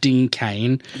knockoff Dean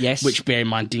Cain. Yes. Which, bear in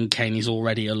mind, Dean Cain is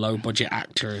already a low-budget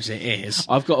actor as it is.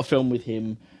 I've got a film with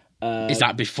him. Is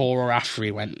that before or after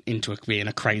he went into being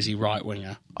a crazy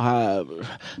right-winger? To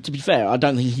be fair, I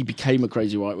don't think he became a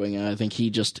crazy right-winger. I think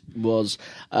he just was.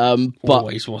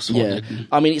 Always was. Yeah.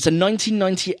 I mean, it's a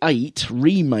 1998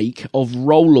 remake of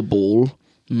Rollerball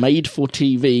made for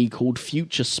TV called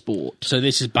Future Sport. So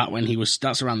this is back when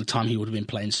that's around the time he would have been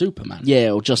playing Superman.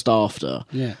 Yeah, or just after.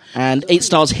 Yeah. And it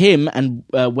stars him and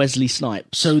Wesley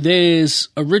Snipes. So there's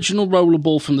original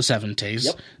Rollerball from the 70s.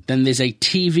 Yep. Then there's a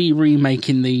TV remake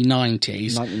in the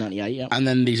 90s. 1998, yeah. And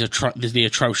then there's the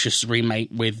atrocious remake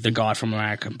with the guy from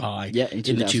American Pie in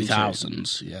the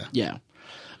 2000s. Yeah.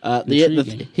 Yeah.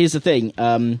 Here's the thing.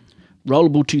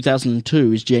 Rollerball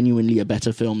 2002 is genuinely a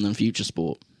better film than Future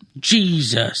Sport.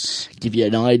 Jesus. Give you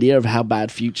an idea of how bad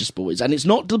Future Sport is. And it's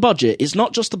not the budget. It's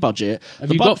not just the budget.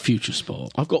 Have you got Future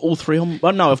Sport? I've got all three on...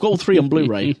 Well, no, I've got all three on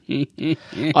Blu-ray.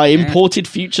 I imported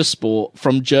Future Sport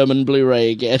from German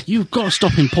Blu-ray again. You've got to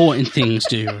stop importing things,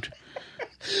 dude.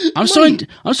 I'm starting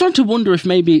to wonder if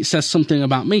maybe it says something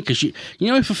about me, because you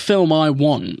know, if a film I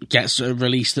want gets a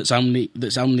release that's only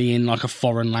in like a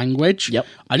foreign language, yep,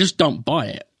 I just don't buy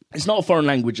it. It's not a foreign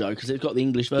language though, because it's got the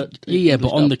English version. Yeah,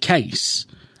 but on the case,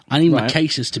 I need my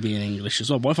cases to be in English as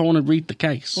well. What if I want to read the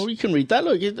case? Well, you can read that.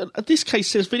 Look, this case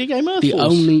says Videogame Earth the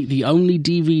Force. The only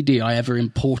DVD I ever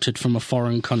imported from a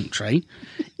foreign country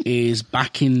is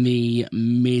back in the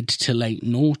mid to late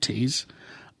noughties.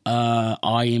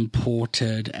 I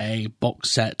imported a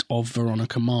box set of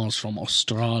Veronica Mars from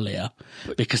Australia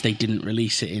because they didn't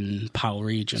release it in PAL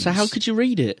regions. So how could you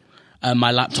read it?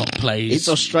 My laptop plays... It's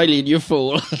Australian, you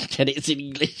fool. Get it's in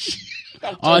English.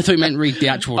 I thought you meant read the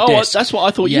actual disc. That's what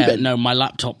I thought you meant. No, my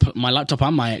laptop and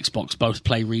my Xbox both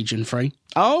play region free.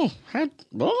 Oh,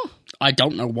 what? I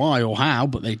don't know why or how,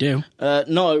 but they do.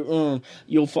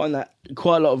 You'll find that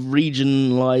quite a lot of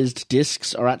regionalised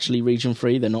discs are actually region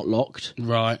free. They're not locked,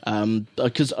 right?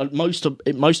 Because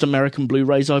most American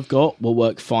Blu-rays I've got will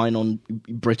work fine on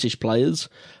British players,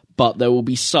 but there will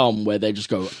be some where they just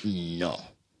go no.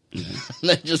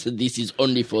 They're just, this is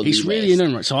only for the US. It's really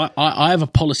annoying, right? So I have a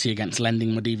policy against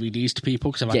lending my DVDs to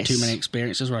people because I've had too many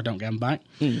experiences where I don't get them back.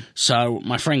 So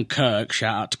my friend Kirk,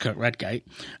 shout out to Kirk Redgate,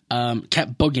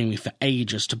 kept bugging me for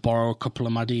ages to borrow a couple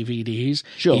of my DVDs.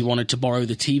 Sure. He wanted to borrow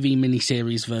the TV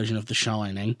miniseries version of The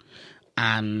Shining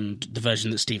and the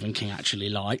version that Stephen King actually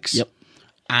likes. Yep.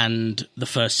 And the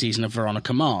first season of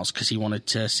Veronica Mars because he wanted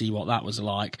to see what that was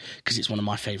like because it's one of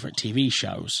my favourite TV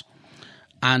shows.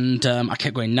 And I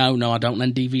kept going, no, I don't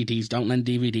lend DVDs,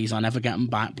 I never get them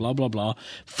back, blah, blah, blah.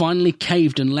 Finally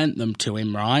caved and lent them to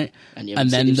him, right? And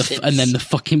then the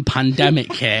fucking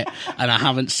pandemic hit, and I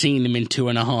haven't seen him in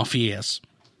 2.5 years.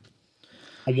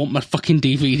 I want my fucking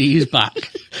DVDs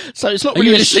back. So it's not Are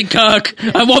really you listening, Kirk?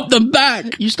 I want them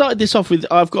back. You started this off with,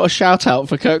 I've got a shout out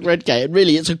for Kirk Redgate, and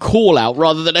really it's a call out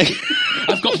rather than a...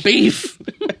 I've got beef.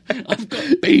 I've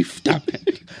got beef, damn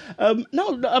it.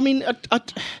 No, I mean,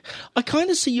 I kind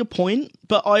of see your point,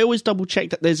 but I always double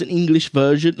check that there's an English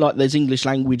version, like there's English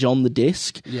language on the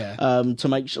disc. Yeah. To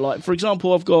make sure, like, for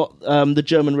example, I've got the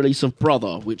German release of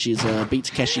Brother, which is a Beat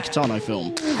Takeshi Kitano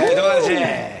film.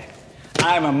 Hey,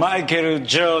 I'm a Michael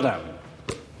Jordan.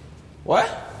 What?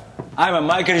 I'm a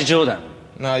Michael Jordan.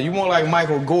 Nah, you more like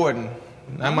Michael Gordon.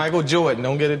 Not Michael Jordan.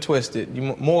 Don't get it twisted.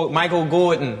 You more Michael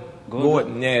Gordon.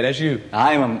 Gordon. Yeah, that's you.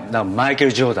 I'm the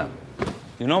Michael Jordan.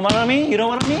 You know what I mean? You know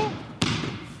what I mean?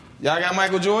 Y'all got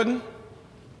Michael Jordan?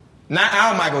 Not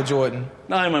our Michael Jordan.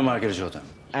 No, I'm a Michael Jordan.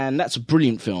 And that's a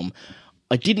brilliant film.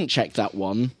 I didn't check that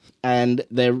one, and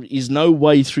there is no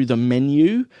way through the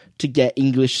menu to get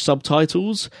English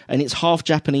subtitles, and it's half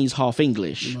Japanese, half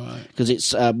English, because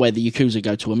it's where the Yakuza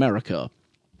go to America.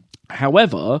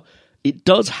 However, it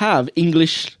does have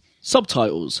English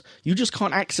subtitles. You just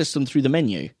can't access them through the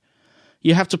menu.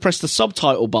 You have to press the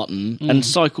subtitle button and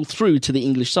cycle through to the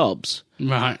English subs.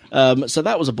 Right. So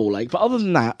that was a ball ache. But other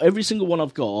than that, every single one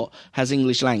I've got has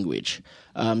English language.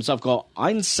 So I've got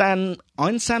Einsam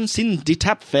sind die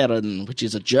Tapferen, which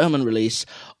is a German release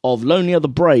of Lonely Are the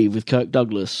Brave with Kirk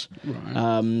Douglas.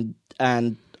 Right.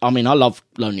 And I mean, I love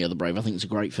Lonely Are the Brave. I think it's a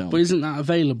great film. But isn't that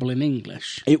available in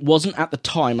English? It wasn't at the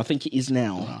time. I think it is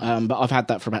now. Right. But I've had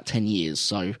that for about 10 years,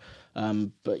 so...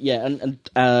 but yeah, and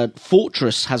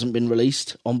Fortress hasn't been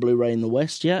released on Blu-ray in the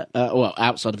West yet. Well,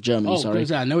 outside of Germany, sorry.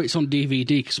 I know it's on DVD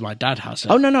because my dad has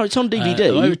it. Oh, no, it's on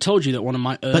DVD. I told you that one of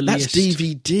my earliest... But that's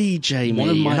DVD,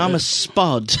 Jamie, and I'm a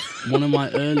spud. One of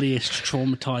my earliest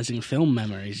traumatising film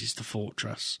memories is The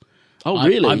Fortress. Oh,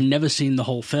 really? I've never seen the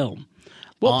whole film.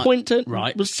 What point? So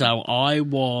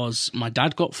my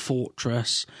dad got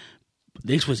Fortress...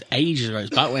 This was ages ago. It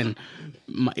was back when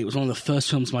it was one of the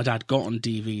first films my dad got on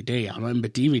DVD. I remember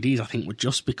DVDs, I think, were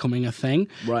just becoming a thing.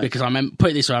 Right. Because I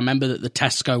remember that the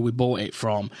Tesco we bought it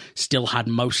from still had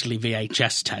mostly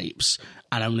VHS tapes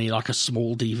and only like a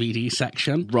small DVD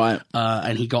section. Right.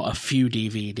 And he got a few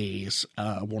DVDs,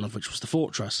 one of which was The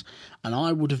Fortress. And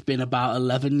I would have been about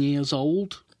 11 years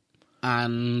old.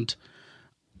 And...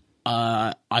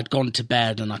 I'd gone to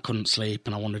bed and I couldn't sleep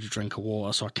and I wanted a drink of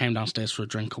water, so I came downstairs for a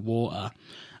drink of water,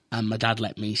 and my dad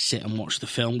let me sit and watch the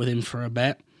film with him for a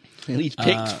bit. And he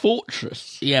picked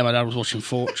Fortress. Yeah, my dad was watching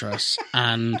Fortress,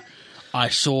 and I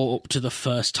saw up to the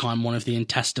first time one of the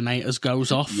intestinators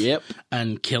goes off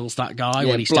and kills that guy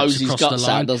when he steps across the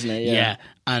line. Out, doesn't it? Yeah,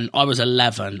 and I was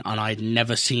 11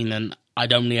 and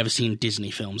I'd only ever seen Disney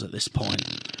films at this point.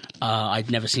 I'd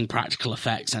never seen practical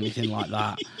effects, anything like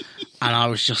that. And I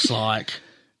was just like,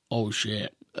 oh,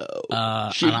 shit.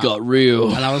 Shit got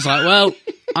real. And I was like, well,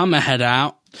 I'm going to head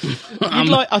out.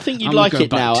 I think you'd like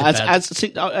it now.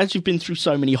 As you've been through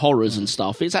so many horrors and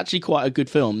stuff, it's actually quite a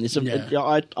good film. I'd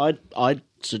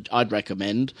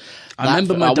recommend. I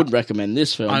wouldn't recommend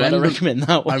this film, but I'd recommend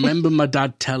that one. I remember my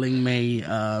dad telling me...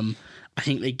 I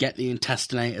think they get the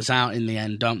intestinators out in the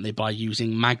end, don't they, by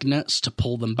using magnets to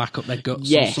pull them back up their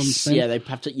guts or something? Yeah, they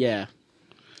have to, yeah.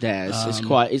 Yeah,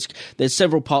 there's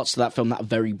several parts to that film that are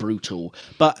very brutal.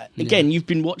 But again, you've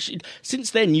been watching... Since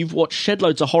then, you've watched shed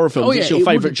loads of horror films. It's your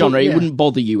favourite genre. It wouldn't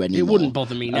bother you anymore. It wouldn't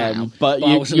bother me now. But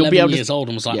I was 11 you'll be years old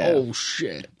and was like, oh,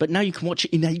 shit. But now you can watch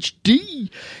it in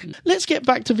HD. Let's get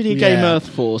back to Videogame Earth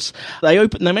Force. They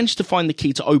managed to find the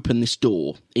key to open this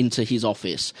door into his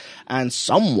office. And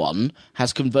someone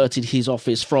has converted his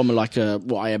office from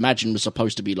what I imagine was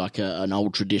supposed to be like an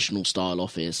old traditional style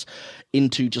office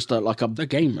into just a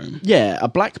game room. Yeah, a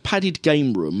black padded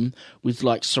game room with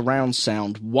like surround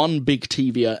sound, one big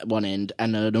TV at one end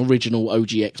and an original OG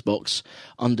Xbox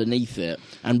underneath it,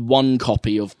 and one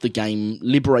copy of the game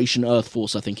Liberation Earth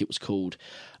Force, I think it was called.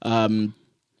 And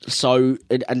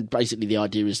basically the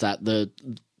idea is that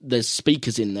there's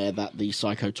speakers in there that the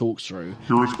Psycho talks through.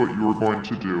 Here is what you are going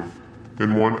to do.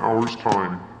 In 1 hour's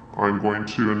time, I'm going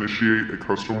to initiate a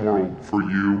custom world for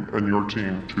you and your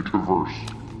team to traverse.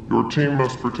 Your team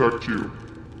must protect you.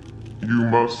 You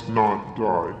must not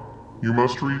die. You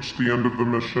must reach the end of the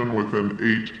mission within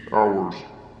 8 hours.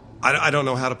 I don't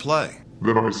know how to play.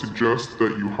 Then I suggest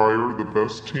that you hire the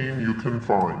best team you can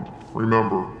find.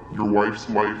 Remember, your wife's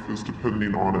life is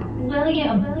depending on it.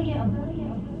 William,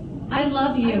 I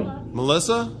love you.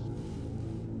 Melissa?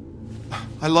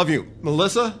 I love you.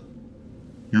 Melissa?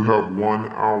 You have 1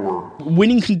 hour.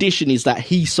 Winning condition is that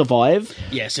he survive.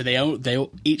 Yeah, so they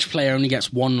each player only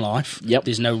gets 1 life. Yep.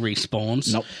 There's no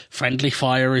respawns. Nope. Friendly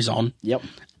fire is on. Yep.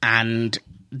 And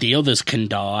the others can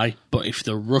die, but if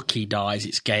the rookie dies,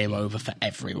 it's game over for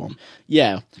everyone.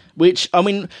 Yeah, which, I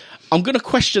mean, I'm going to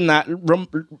question that.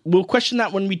 We'll question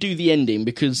that when we do the ending,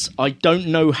 because I don't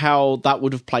know how that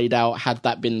would have played out had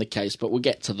that been the case, but we'll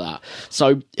get to that.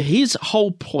 So his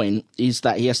whole point is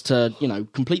that he has to,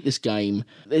 complete this game.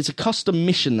 There's a custom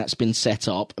mission that's been set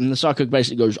up, and the psycho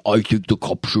basically goes, I think the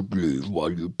cops should leave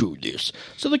while you do this.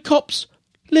 So the cops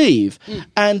leave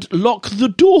and lock the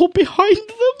door behind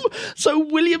them. So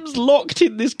William's locked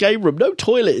in this game room. No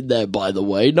toilet in there, by the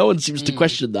way. No one seems to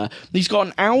question that. He's got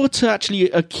an hour to actually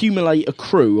accumulate a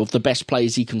crew of the best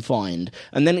players he can find,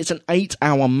 and then it's an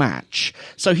 8-hour match.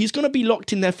 So he's going to be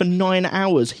locked in there for 9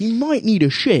 hours. He might need a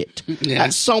shit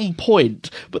at some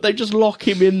point, but they just lock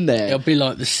him in there. It'll be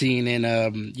like the scene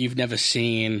in You've never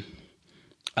seen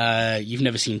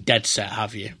Dead Set,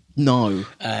 have you? No.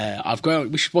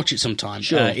 We should watch it sometime.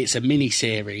 Sure. It's a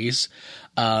mini-series.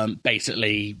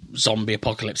 Basically, zombie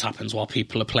apocalypse happens while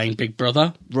people are playing Big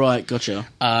Brother. Right, gotcha.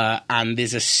 And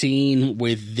there's a scene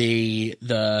with the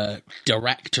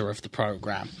director of the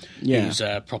programme, who's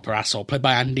a proper asshole, played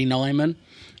by Andy Nyman.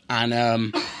 And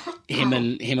him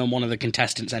and one of the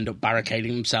contestants end up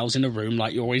barricading themselves in a room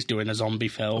like you always do in a zombie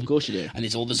film. Of course you do. And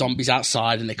there's all the zombies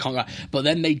outside and they can't go. But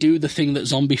then they do the thing that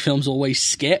zombie films always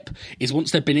skip, is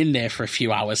once they've been in there for a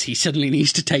few hours, he suddenly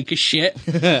needs to take a shit.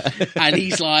 And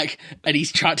he's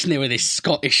trapped in there with this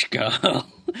Scottish girl.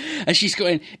 And she's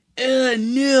going,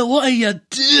 no, what are you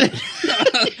doing?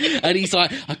 And he's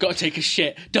like, I've got to take a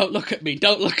shit. Don't look at me.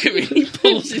 And he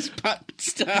pulls his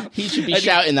pants down. He should be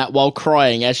shouting that while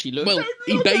crying as she looks. Well,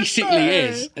 he basically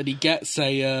is. And he gets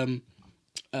a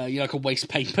like a waste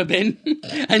paper bin,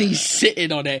 and he's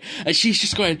sitting on it, and she's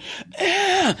just going,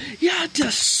 you're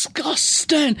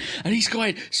disgusting. And he's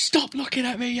going, stop looking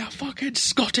at me, you fucking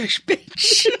Scottish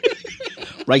bitch.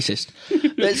 Racist.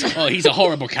 He's a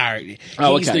horrible character.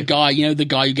 Oh, he's the guy, the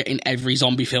guy you get in every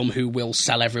zombie film who will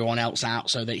sell everyone else out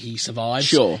so that he survives.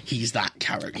 Sure. He's that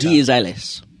character. He is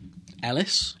Ellis.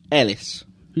 Ellis? Ellis.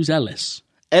 Who's Ellis?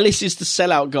 Ellis is the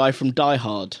sellout guy from Die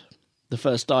Hard, the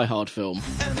first Die Hard film.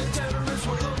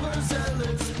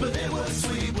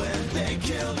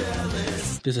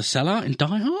 There's a sellout in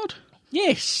Die Hard?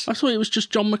 Yes. I thought it was just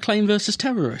John McClane versus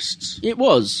terrorists. It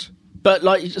was. But,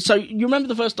 so you remember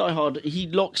the first Die Hard? He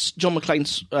locks John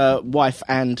McClane's wife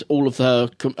and all of her,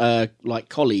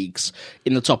 colleagues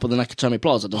in the top of the Nakatomi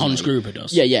Plaza, doesn't Hans he? Gruber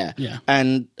does. Yeah. Yeah.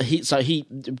 And he's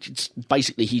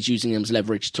using them as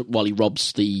leverage while he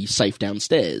robs the safe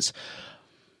downstairs.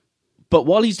 But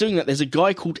while he's doing that, there's a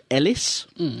guy called Ellis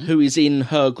who is in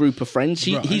her group of friends.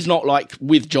 He's not,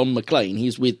 with John McClane.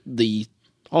 He's with the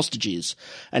hostages.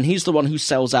 And he's the one who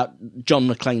sells out John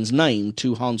McClane's name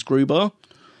to Hans Gruber.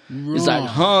 Right. It's like,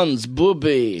 Hans,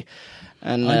 booby.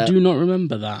 And I do not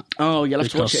remember that. Oh, you'll have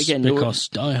to watch it again. Because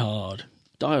Die Hard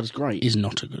is great. Is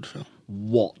not a good film.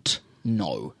 What?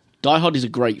 No. Die Hard is a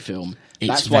great film.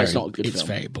 That's why it's not a good film. It's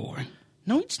very boring.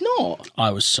 No, it's not.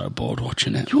 I was so bored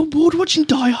watching it. You were bored watching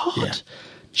Die Hard? Yeah.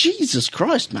 Jesus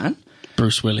Christ, man.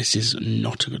 Bruce Willis is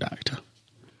not a good actor.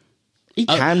 He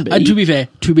can be. And to be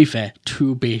fair,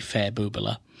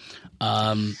 Boobala.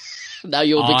 Now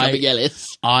you're becoming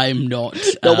Ellis. I'm not.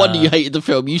 No wonder you hated the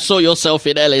film. You saw yourself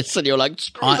in Ellis and you're like,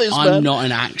 screw this, man. I'm not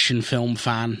an action film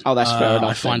fan. Oh, that's fair enough.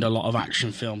 I find a lot of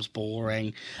action films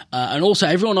boring. And also,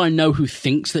 everyone I know who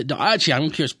thinks that... Actually, I'm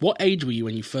curious, what age were you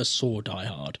when you first saw Die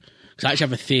Hard? Because I actually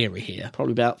have a theory here.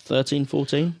 Probably about 13,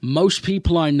 14. Most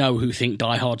people I know who think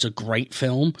Die Hard's a great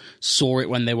film saw it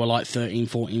when they were 13,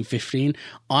 14, 15.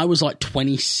 I was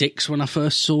 26 when I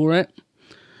first saw it.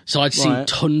 So I'd seen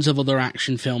tons of other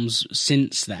action films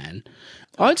since then.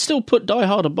 I'd still put Die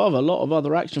Hard above a lot of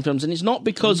other action films, and it's not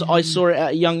because I saw it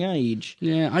at a young age.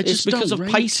 Yeah, it's because of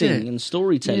pacing and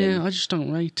storytelling. Yeah, I just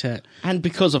don't rate it. And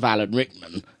because of Alan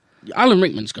Rickman. Alan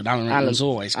Rickman's good. Alan Rickman's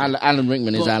always good. Alan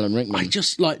Rickman is Alan Rickman. I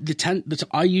just like if I'm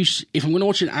going to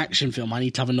watch an action film, I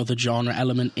need to have another genre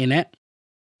element in it.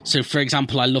 So, for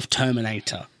example, I love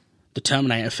Terminator. The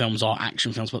Terminator films are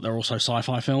action films, but they're also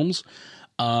sci-fi films.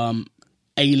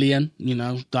 Alien,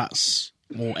 that's...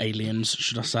 Or Aliens,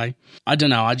 should I say. I don't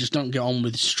know, I just don't get on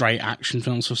with straight action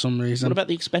films for some reason. What about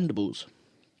The Expendables?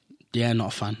 Yeah,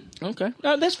 not a fan. Okay.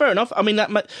 No, that's fair enough. I mean,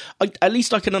 at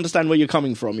least I can understand where you're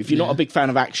coming from. If you're not a big fan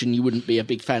of action, you wouldn't be a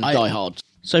big fan of Die Hard.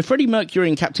 So Freddie Mercury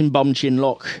and Captain Bumchin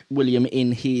lock William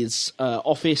in his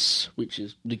office, which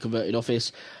is the converted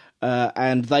office,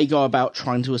 and they go about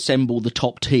trying to assemble the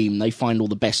top team. They find all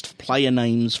the best player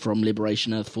names from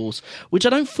Liberation Earth Force, which I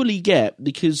don't fully get,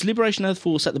 because Liberation Earth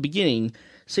Force at the beginning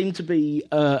seemed to be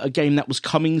a game that was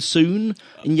coming soon,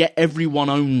 and yet everyone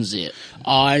owns it.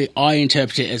 I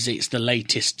interpret it as it's the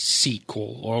latest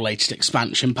sequel or latest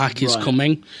expansion pack is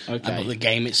coming, but the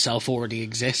game itself already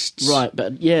exists. Right,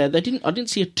 but yeah, I didn't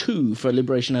see a 2 for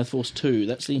Liberation Earth Force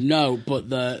 2. No, but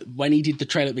when he did the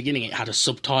trailer at the beginning, it had a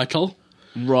subtitle.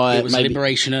 Right, it was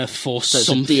Liberation Earth Force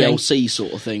something. A DLC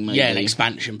sort of thing, maybe. Yeah, an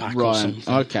expansion pack or something.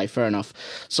 Okay, fair enough.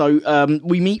 So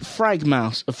we meet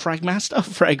Fragmaster.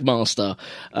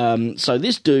 So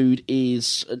this dude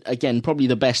is, again, probably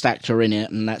the best actor in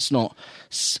it, and that's not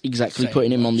exactly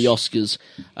putting him on the Oscars.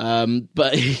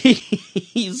 But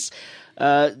he's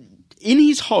in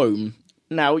his home.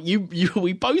 Now,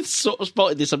 we both sort of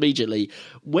spotted this immediately.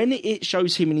 When it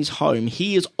shows him in his home,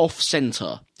 he is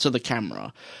off-center to the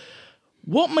camera.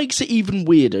 What makes it even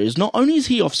weirder is not only is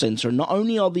he off-center, and not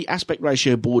only are the aspect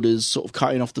ratio borders sort of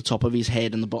cutting off the top of his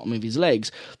head and the bottom of his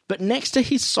legs, but next to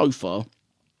his sofa,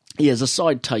 he has a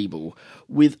side table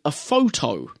with a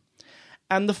photo.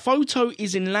 And the photo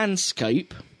is in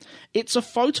landscape. It's a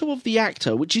photo of the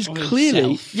actor, which is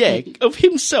clearly... himself. Yeah, of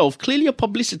himself. Clearly a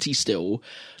publicity still.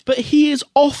 But he is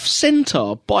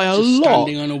off-center by a lot.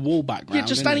 Standing on a wall background. Yeah,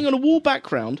 just standing on a wall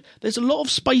background. There's a lot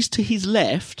of space to his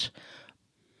left,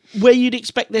 where you'd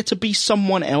expect there to be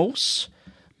someone else,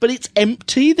 but it's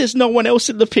empty. There's no one else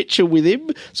in the picture with him,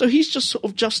 so he's just sort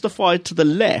of justified to the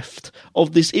left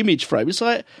of this image frame. It's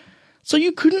like, so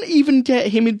you couldn't even get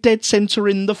him in dead centre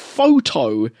in the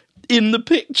photo in the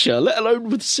picture, let alone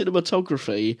with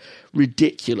cinematography.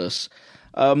 Ridiculous.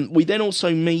 We then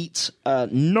also meet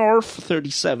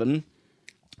Narf37,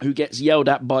 who gets yelled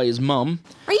at by his mum.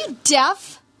 Are you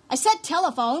deaf? I said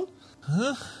telephone.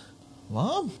 Huh?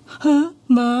 Mom? Huh?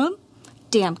 Mom?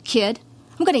 Damn kid.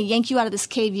 I'm gonna yank you out of this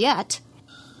cave yet.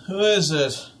 Who is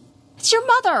it? It's your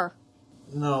mother.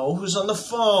 No, who's on the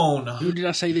phone? Who did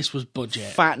I say this was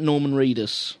budget? Fat Norman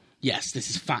Reedus. Yes, this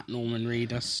is Fat Norman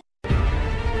Reedus.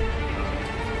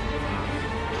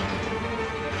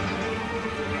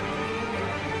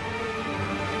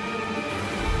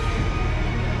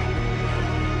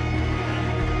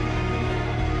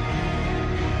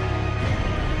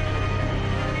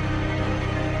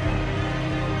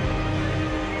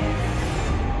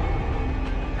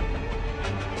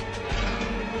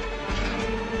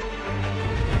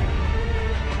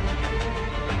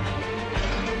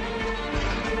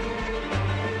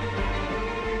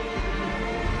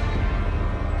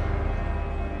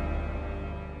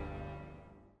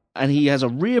 And he has a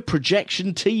rear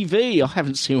projection TV. I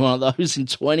haven't seen one of those in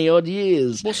 20 odd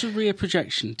years. What's a rear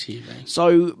projection TV?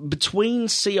 So between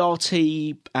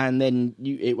CRT and then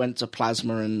it went to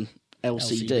plasma and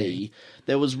LCD,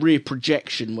 there was rear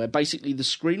projection, where basically the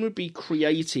screen would be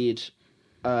created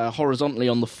horizontally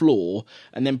on the floor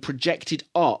and then projected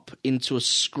up into a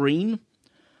screen.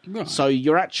 Right. So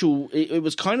your actual... It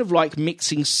was kind of like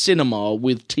mixing cinema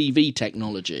with TV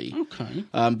technology. Okay.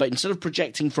 But instead of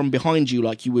projecting from behind you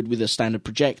like you would with a standard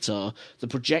projector, the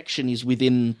projection is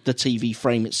within the TV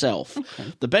frame itself.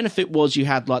 Okay. The benefit was you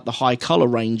had like the high colour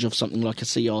range of something like a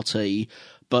CRT,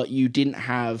 but you didn't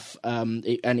have... and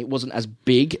it wasn't as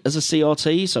big as a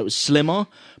CRT, so it was slimmer,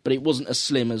 but it wasn't as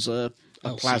slim as a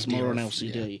plasma or an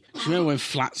LCD. Yeah. Do you remember when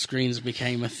flat screens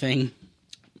became a thing?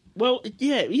 Well,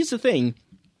 yeah, here's the thing.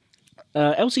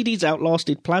 LCDs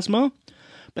outlasted plasma,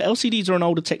 but LCDs are an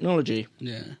older technology.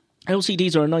 Yeah.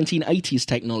 LCDs are a 1980s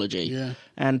technology, Yeah.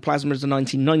 and plasma is a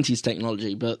 1990s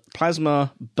technology, but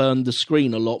plasma burned the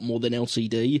screen a lot more than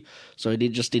LCD, so it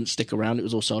just didn't stick around. It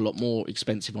was also a lot more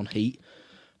expensive on heat.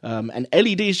 And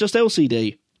LED is just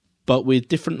LCD, but with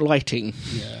different lighting.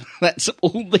 Yeah. That's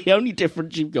the only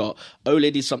difference you've got.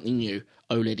 OLED is something new.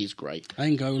 OLED is great. I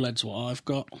think OLED's what I've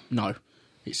got. No.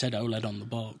 It said OLED on the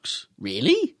box.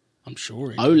 Really? I'm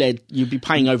sure it OLED, you'd be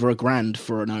paying over $1,000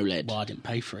 for an OLED. Well, I didn't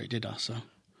pay for it, did I? So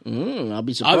I'll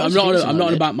be surprised. I'm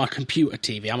not about my computer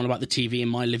TV. I'm on about the TV in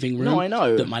my living room. No, I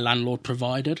know. That my landlord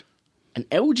provided. An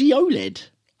LG OLED?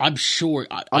 I'm sure.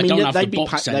 I mean, don't have they'd the be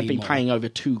box they'd be anymore. paying over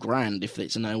 $2,000 if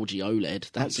it's an LG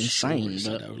OLED. That's I'm insane. Sure it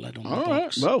said but OLED on the all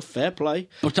box. right, well, fair play.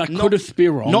 But I could be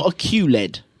wrong. Not a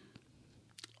QLED.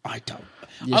 I don't.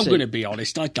 You I'm see. going to be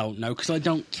honest. I don't know because I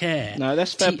don't care. No,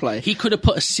 that's fair play. He could have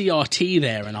put a CRT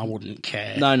there, and I wouldn't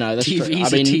care. No, that's TVs true. I are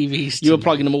mean, TVs. you were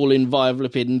plugging them all in via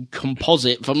flipping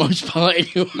composite for most part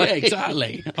anyway. Yeah,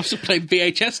 exactly. I was playing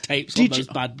VHS tapes on those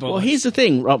bad boys. Well, here's the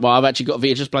thing. Right, well, I've actually got a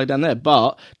VHS player down there,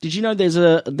 but did you know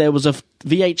there was a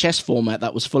VHS format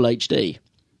that was full HD?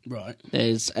 Right.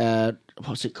 There's,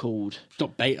 what's it called? It's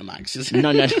not Betamax, is it?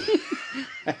 No.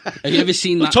 Have you ever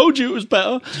seen that? I told you it was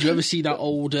better. Did you ever see that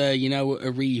old,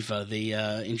 Arriva, the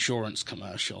insurance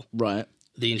commercial? Right.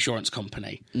 The insurance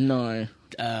company. No.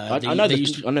 I know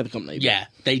the company. Yeah,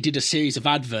 they did a series of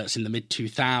adverts in the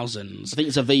mid-2000s. I think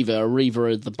it's Aviva. Arriva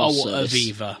are the bus service.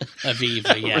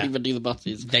 Aviva, yeah. Aviva do the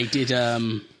buses. They did,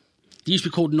 they used to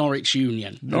be called Norwich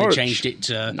Union. Norwich. They changed it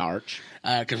to... Norwich.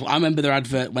 Because I remember their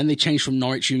advert, when they changed from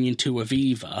Norwich Union to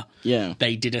Aviva,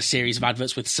 they did a series of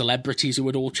adverts with celebrities who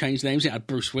would all change names. It had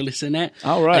Bruce Willis in it.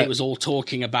 Oh, right. And it was all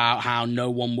talking about how no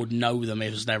one would know them if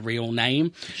it was their real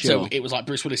name. Sure. So it was like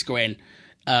Bruce Willis going...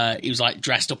 he was like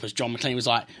dressed up as John McClane. He was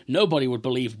like, nobody would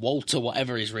believe Walter,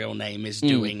 whatever his real name is,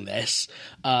 doing this.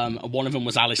 One of them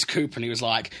was Alice Cooper, and he was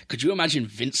like, could you imagine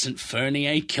Vincent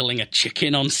Fernier killing a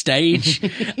chicken on stage?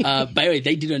 But anyway,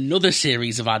 they did another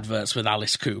series of adverts with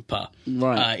Alice Cooper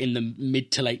in the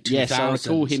mid to late 2000s. Yes, I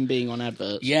recall him being on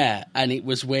adverts. Yeah, and it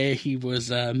was where he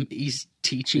was, he's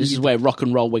teaching This is where rock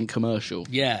and roll went commercial.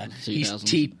 Yeah, he's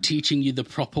teaching you the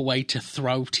proper way to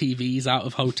throw TVs out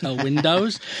of hotel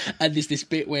windows. And there's this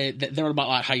bit where they're on about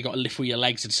like how you got to lift with your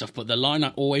legs and stuff, but the line I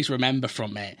always remember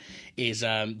from it is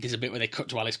there's a bit where they cut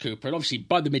to Alice Cooper, and obviously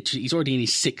by the he's already in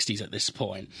his 60s at this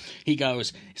point. He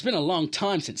goes, it's been a long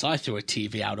time since I threw a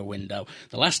TV out a window.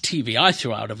 The last TV I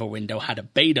threw out of a window had a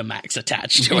Betamax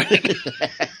attached to it.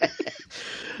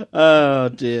 Oh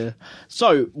dear.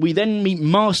 So we then meet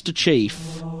Master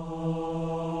Chief.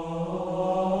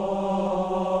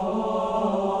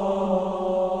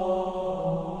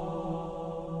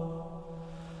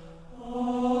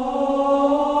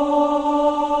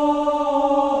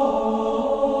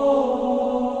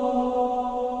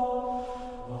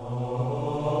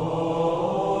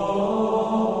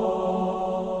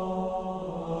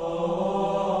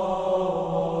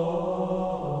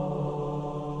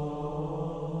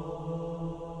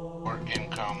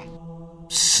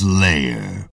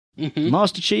 Slayer.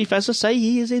 Master Chief, as I say,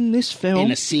 he is in this film.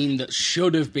 In a scene that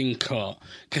should have been cut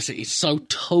because it is so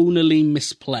tonally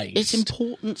misplaced. It's an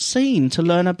important scene to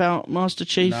learn about Master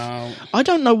Chief. No. I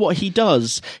don't know what he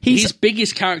does. His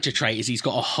biggest character trait is he's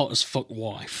got a hot as fuck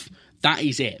wife. That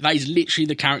is it. That is literally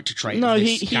the character trait. No, of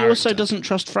this he character. also doesn't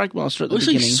trust Fragmaster at the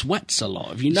also, beginning. He sweats a lot.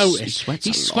 Have you noticed?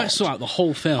 He sweats throughout the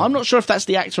whole film. I'm not sure if that's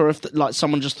the actor or if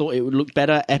someone just thought it would look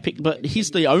better, epic, but he's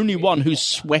the only one who's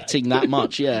sweating that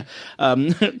much, yeah.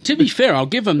 To be fair, I'll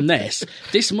give him this.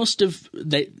 This must have...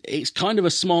 It's kind of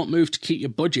a smart move to keep your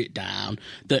budget down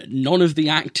that none of the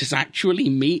actors actually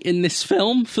meet in this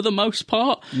film, for the most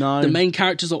part. No. The main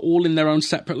characters are all in their own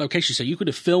separate locations, so you could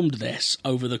have filmed this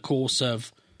over the course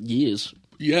of... years.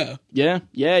 Yeah. Yeah,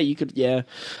 you could, yeah.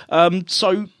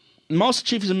 So, Master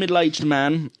Chief is a middle-aged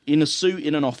man in a suit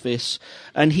in an office,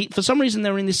 and for some reason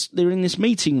they're in this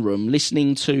meeting room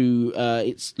listening to,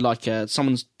 it's like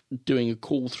someone's doing a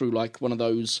call through like one of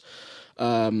those,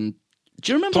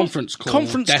 do you remember? Conference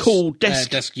call,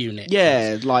 desk unit.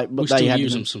 Yeah, like we they still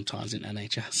use them sometimes in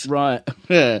NHS. Right.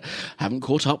 Yeah. Haven't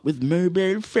caught up with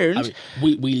mobile phones. I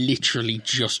mean, we literally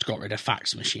just got rid of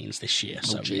fax machines this year.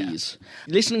 So jeez. Yeah.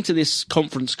 Listening to this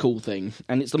conference call thing,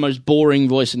 and it's the most boring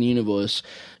voice in the universe.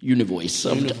 Univoice.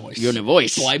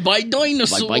 Bye-bye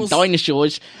dinosaurs. Bye-bye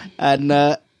dinosaurs.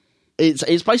 And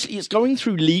it's basically going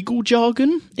through legal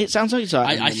jargon. It sounds like it's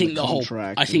I think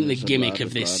the gimmick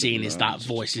of this scene is that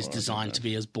voice is designed to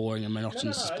be as boring and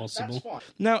monotonous as possible.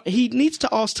 Now he needs to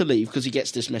ask to leave because he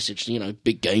gets this message.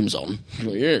 Big game's on.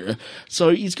 Yeah. So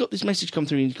he's got this message come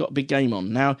through. And he's got a big game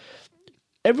on. Now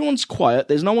everyone's quiet.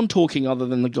 There's no one talking other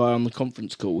than the guy on the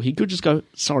conference call. He could just go,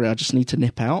 "Sorry, I just need to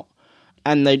nip out,"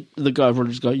 and the guy would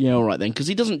just go, "Yeah, all right then," because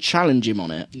he doesn't challenge him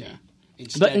on it. Yeah.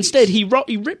 But instead, he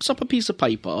rips up a piece of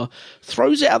paper,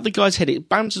 throws it at the guy's head, it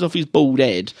bounces off his bald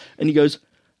head, and the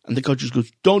guy just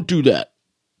goes, "Don't do that,"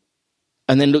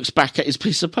 and then looks back at his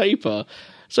piece of paper.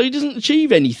 So he doesn't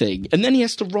achieve anything, and then he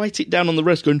has to write it down on the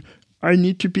rest, going, "I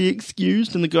need to be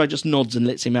excused," and the guy just nods and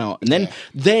lets him out. And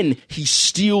then he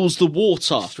steals the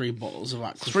water. 3 bottles of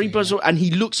aqua. 3 bottles, and he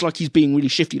looks like he's being really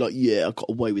shifty, like, "Yeah, I got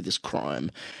away with this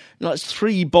crime." It's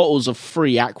 3 bottles of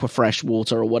free Aquafresh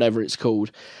water or whatever it's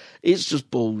called. It's just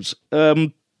balls.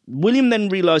 William then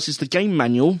realises the game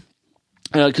manual,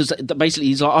 because basically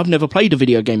he's like, "I've never played a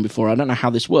video game before. I don't know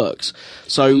how this works."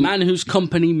 So, a man whose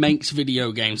company makes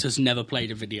video games has never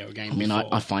played a video game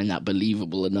before. I find that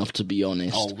believable enough, to be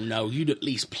honest. Oh, no, you'd at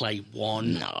least play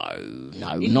one.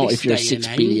 No, not if you're a 6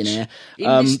 billionaire.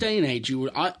 In this day and age,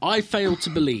 I fail to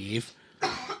believe,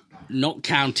 not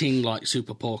counting like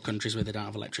super poor countries where they don't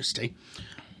have electricity,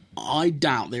 I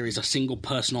doubt there is a single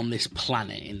person on this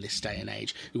planet in this day and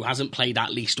age who hasn't played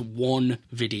at least one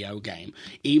video game,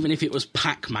 even if it was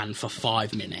Pac-Man for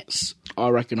 5 minutes. I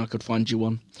reckon I could find you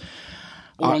one.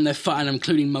 Or on their phone,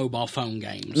 including mobile phone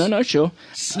games. No, sure.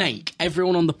 Snake.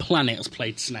 Everyone on the planet has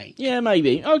played Snake. Yeah,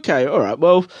 maybe. Okay, all right.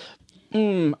 Well,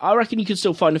 I reckon you can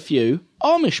still find a few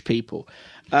Amish people.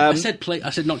 I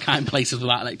said not counting places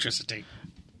without electricity.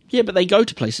 Yeah, but they go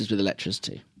to places with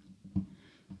electricity.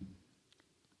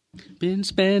 Been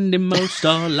spending most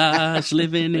our lives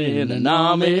living in an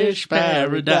Amish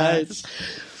paradise.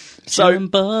 So,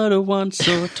 butter once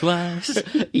or twice.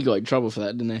 He got in trouble for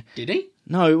that, didn't he? Did he?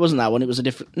 No, it wasn't that one. It was a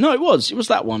different. No, it was. It was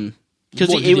that one.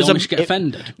 Because it was Amish get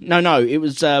offended. No, it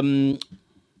was.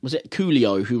 Was it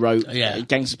Coolio who wrote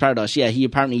Gangster's Paradise? Yeah, he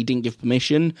apparently didn't give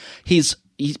permission.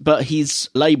 But his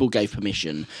label gave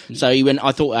permission. So he went.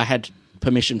 I thought I had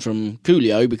permission from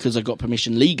Coolio because I got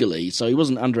permission legally, so he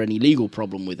wasn't under any legal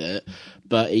problem with it,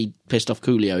 but he pissed off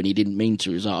Coolio and he didn't mean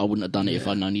to. He was like, I wouldn't have done it if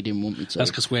I'd known he didn't want me to.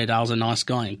 That's because Weird Al's a nice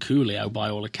guy and Coolio,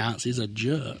 by all accounts, is a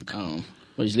jerk. Oh,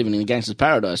 well, he's living in a gangster's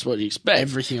paradise. What do you expect?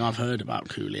 Everything I've heard about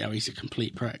Coolio, he's a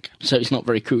complete prick. So he's not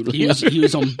very cool. He was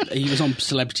on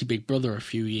Celebrity Big Brother a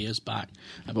few years back.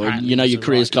 Well, you know your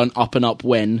career's gone up and up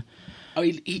when... Oh,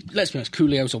 let's be honest,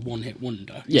 Coolio's a one-hit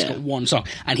wonder. He's got one song,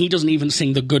 and he doesn't even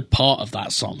sing the good part of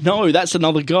that song. No, that's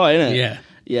another guy, isn't it? Yeah.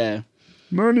 Yeah.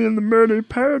 Money in the money,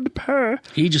 power in the power.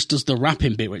 He just does the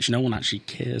rapping bit, which no one actually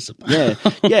cares about.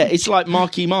 Yeah, it's like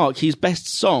Marky Mark. His best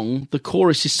song, the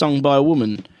chorus is sung by a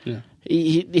woman. Yeah.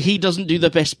 He doesn't do the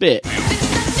best bit.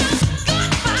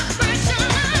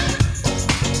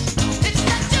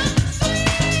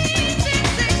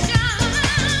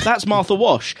 That's Martha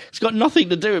Wash. It's got nothing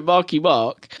to do with Marky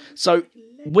Mark. So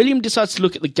William decides to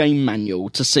look at the game manual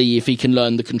to see if he can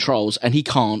learn the controls, and he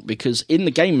can't, because in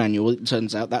the game manual, it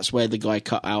turns out that's where the guy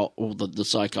cut out, or the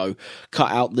psycho,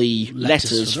 cut out the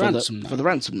letters for the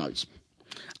ransom notes.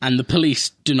 And the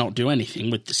police do not do anything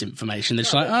with this information. They're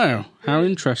just like, oh, how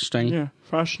interesting. Yeah,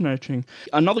 fascinating.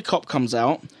 Another cop comes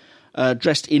out,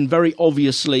 dressed in very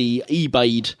obviously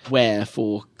eBayed wear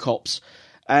for cops,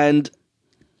 and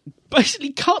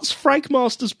basically cuts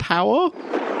Fragmaster's power.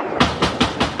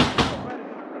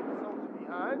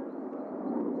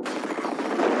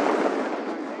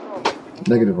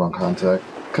 Negative on contact.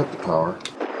 Cut the power.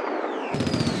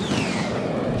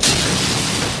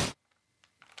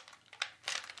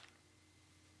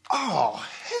 Oh,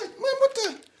 man, what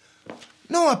the...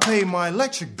 No, I paid my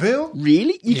electric bill.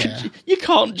 Really? You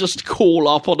can't just call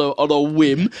up on a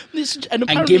whim.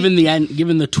 And given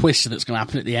the twist that's going to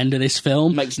happen at the end of this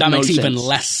film, makes even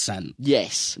less sense.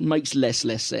 Yes, makes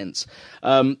less sense.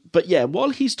 But yeah, while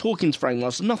he's talking to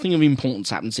Fragmaster, nothing of importance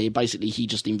happens here. Basically, he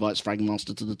just invites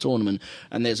Fragmaster to the tournament,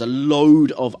 and there's a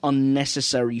load of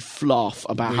unnecessary fluff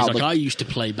about how... I used to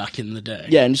play back in the day.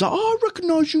 Yeah, and he's like, oh, I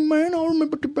recognise you, man. I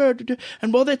remember the...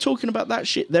 And while they're talking about that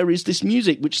shit, there is this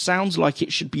music which sounds like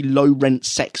it should be low-rent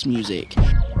sex music.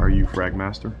 Are you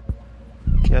Fragmaster?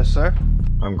 Yes, sir.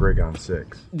 I'm Gregon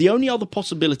 6. The only other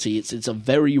possibility it's a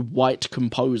very white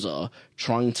composer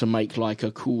trying to make like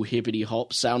a cool hippity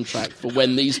hop soundtrack for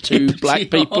when these two black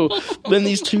people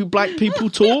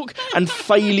talk and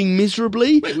failing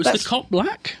miserably. Wait, was the cop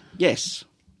black? Yes.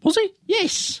 Was he?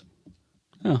 Yes.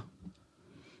 Oh.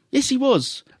 Yes, he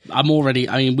was. We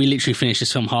literally finished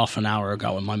this film half an hour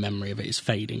ago and my memory of it is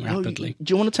fading rapidly.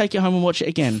 Do you want to take it home and watch it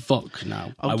again? Fuck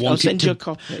no. I'll send you a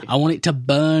copy. I want it to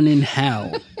burn in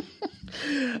hell.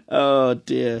 Oh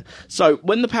dear. So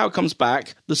when the power comes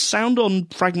back, the sound on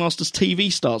Fragmaster's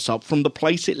TV starts up from the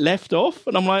place it left off,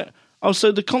 and I'm like, oh,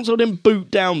 so the console didn't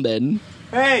boot down then?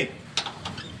 Hey!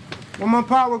 When my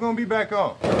power gonna be back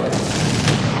on?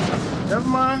 Never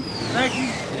mind. Thank you.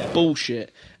 Yeah.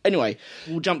 Bullshit. Anyway,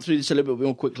 we'll jump through this a little bit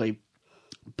more quickly.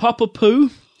 Papa Pooh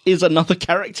is another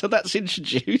character that's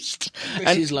introduced.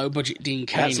 This is low-budget Dean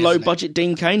Cain. That's low-budget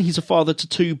Dean Cain. He's a father to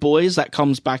two boys. That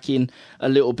comes back in a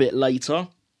little bit later.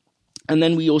 And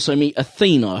then we also meet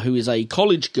Athena, who is a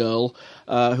college girl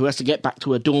who has to get back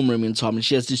to her dorm room in time. And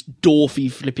she has this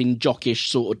dwarfy, flipping, jockish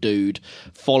sort of dude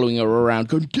following her around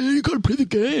going, you gotta play the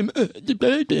game.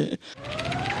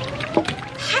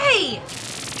 Hey!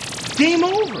 Game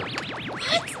over.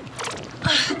 What?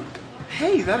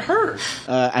 Hey, that hurt.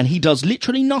 And he does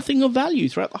literally nothing of value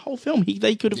throughout the whole film.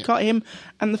 They could have cut him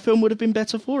and the film would have been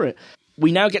better for it.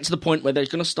 We now get to the point where they're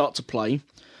going to start to play.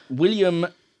 William,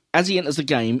 as he enters the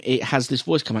game, it has this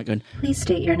voice come out going, Please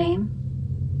state your name.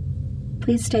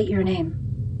 Please state your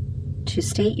name. To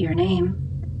state your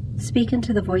name, speak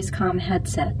into the voice-comm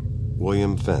headset.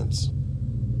 William Fence.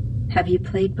 Have you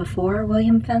played before,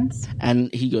 William Fence?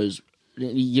 And he goes...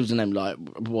 He gives a name like,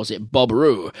 was it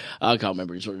Bobaroo? I can't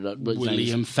remember his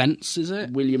William Fence, is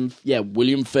it? William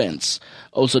Fence,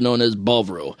 also known as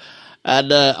Bobaroo.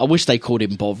 And I wish they called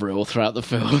him Bovril throughout the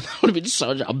film. That would have been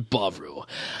such a Bovril.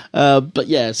 But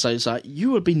yeah, so it's like,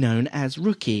 you will be known as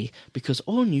Rookie because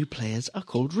all new players are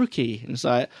called Rookie. And it's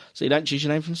like, so you don't choose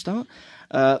your name from the start?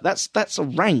 That's a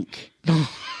rank.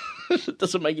 It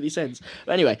doesn't make any sense.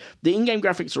 But anyway, the in-game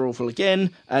graphics are awful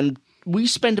again, and we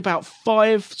spend about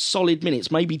 5 solid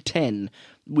minutes, maybe 10,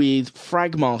 with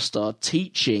Fragmaster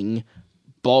teaching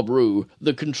Bob Roo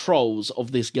the controls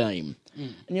of this game.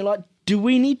 And you're like, do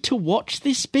we need to watch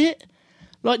this bit?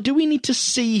 Like, do we need to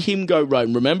see him go, right,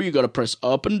 remember you got to press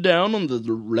up and down on the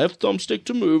left thumbstick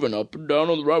to move and up and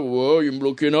down on the right. Whoa, you're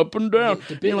looking up and down.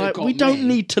 You're like, we don't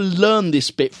need to learn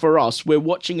this bit for us. We're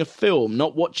watching a film,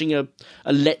 not watching a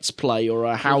let's play or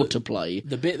a how to play.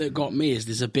 The bit that got me is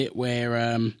there's a bit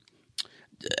where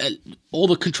all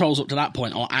the controls up to that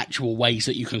point are actual ways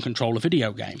that you can control a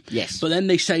video game. Yes. But then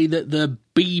they say that the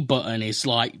B button is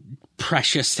like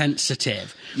pressure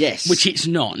sensitive. Yes. Which it's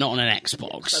not on an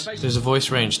Xbox. There's a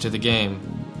voice range to the game.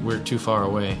 We're too far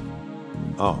away.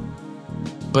 Oh.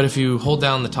 But if you hold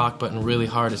down the talk button really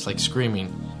hard, it's like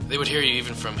screaming. They would hear you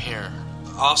even from here.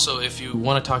 Also, if you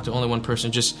want to talk to only one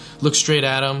person, just look straight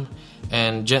at them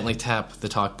and gently tap the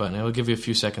talk button. It will give you a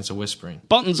few seconds of whispering.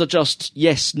 Buttons are just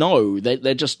yes, no.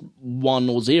 They're just 1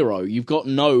 or 0. You've got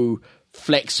no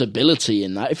flexibility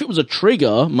in that. If it was a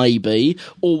trigger, maybe,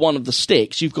 or one of the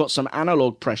sticks, you've got some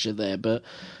analog pressure there. But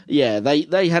yeah,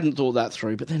 they hadn't thought that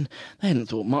through. But then they hadn't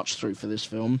thought much through for this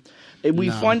film. We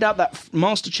find out that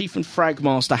Master Chief and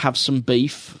Fragmaster have some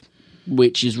beef,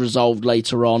 which is resolved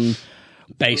later on.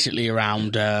 Basically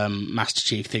around Master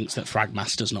Chief thinks that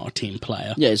Fragmaster's not a team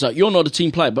player. Yeah, it's like, you're not a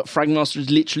team player, but Fragmaster is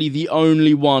literally the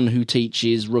only one who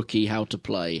teaches Rookie how to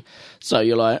play. So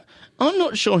you're like, I'm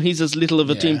not sure he's as little of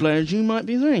a team player as you might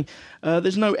be thinking.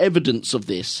 There's no evidence of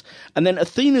this. And then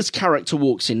Athena's character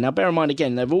walks in. Now, bear in mind,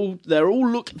 again, they all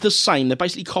look the same. They're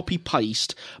basically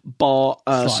copy-paste, but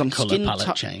some skin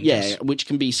tone. Yeah, which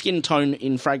can be skin tone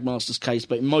in Fragmaster's case,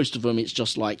 but in most of them, it's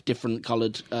just like different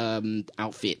coloured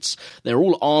outfits. They're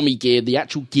all army gear. The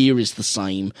actual gear is the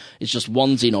same. It's just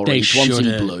one's in orange, one's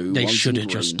in blue. They should have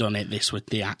just done this with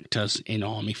the actors in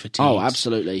army fatigues. Oh,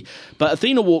 absolutely. But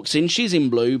Athena walks in. She's in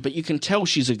blue, but you can tell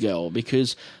she's a girl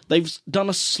because they've done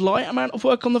a slight amount of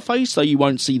work on the face, though you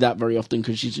won't see that very often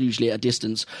because she's usually at a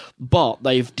distance. But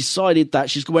they've decided that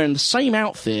she's wearing the same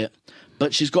outfit,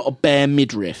 but she's got a bare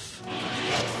midriff.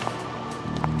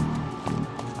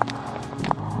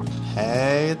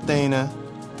 Hey, Athena.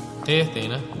 Hey,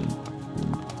 Athena.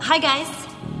 Hi, guys.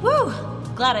 Woo!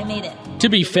 Glad I made it. To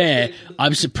be fair,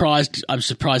 I'm surprised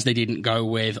they didn't go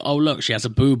with, oh, look, she has a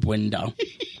boob window.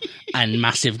 And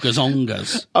massive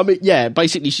gazongas. I mean, yeah,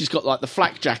 basically she's got like the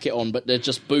flak jacket on, but they're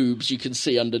just boobs you can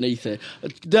see underneath it.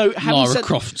 No, Lara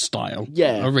Croft style.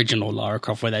 Yeah. Original Lara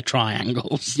Croft where they're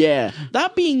triangles. Yeah.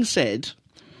 That being said,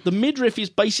 the midriff is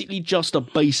basically just a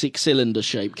basic cylinder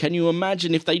shape. Can you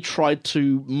imagine if they tried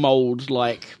to mould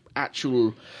like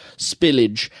actual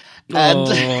spillage? And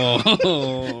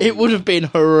it would have been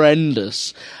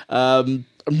horrendous.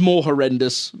 More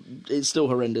horrendous. It's still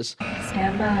horrendous.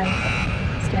 Stand by.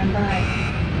 Stand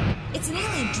by. It's an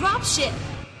alien dropship.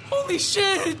 Holy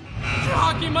shit!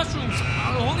 Hockey mushrooms!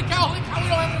 Holy cow, we don't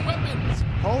have any weapons!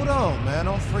 Hold on, man.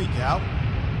 Don't freak out.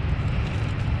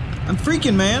 I'm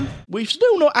freaking, man. We've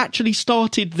still not actually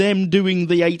started them doing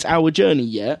the 8-hour journey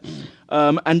yet.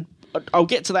 And I'll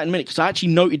get to that in a minute because I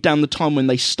actually noted down the time when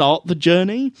they start the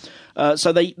journey.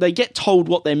 So they get told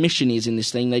what their mission is in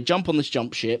this thing. They jump on this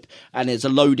jump ship, and there's a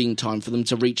loading time for them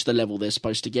to reach the level they're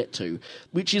supposed to get to,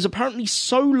 which is apparently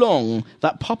so long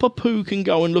that Papa Pooh can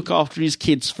go and look after his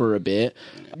kids for a bit.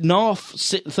 Narf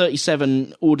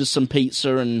 37 orders some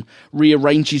pizza and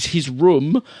rearranges his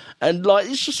room, and like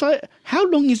it's just like, how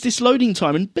long is this loading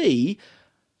time? And B,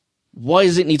 why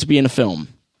does it need to be in a film?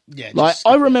 Yeah, like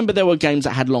I remember there were games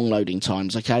that had long loading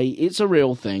times. Okay, it's a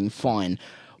real thing, fine.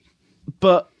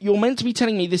 But you're meant to be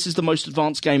telling me this is the most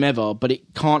advanced game ever, but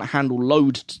it can't handle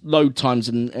load times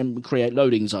and create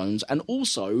loading zones. And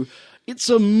also, it's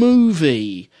a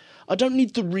movie. I don't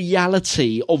need the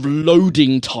reality of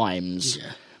loading times.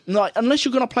 Yeah. Like, unless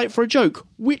you're going to play it for a joke,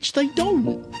 which they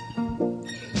don't.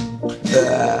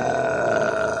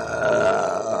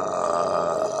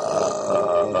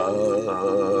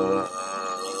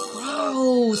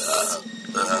 Gross.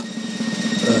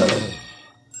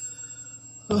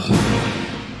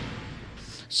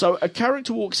 So a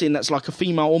character walks in that's like a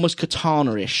female, almost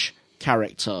katana-ish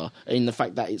character in the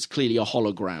fact that it's clearly a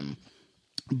hologram.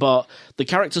 But the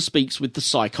character speaks with the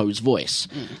psycho's voice,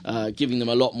 giving them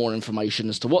a lot more information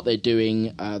as to what they're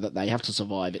doing, that they have to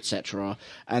survive, etc.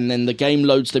 And then the game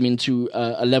loads them into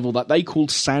a level that they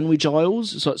called Sandwich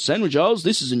Isles. So Sandwich Isles,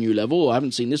 this is a new level. I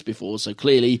haven't seen this before, so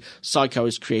clearly Psycho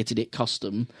has created it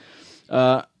custom.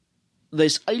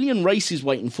 There's alien races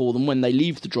waiting for them when they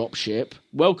leave the dropship,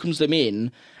 welcomes them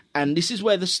in, and this is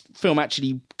where this film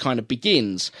actually kind of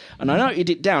begins. And I noted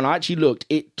it down. I actually looked.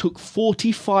 It took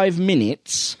 45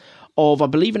 minutes of, I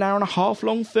believe, an hour and a half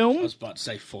long film. I was about to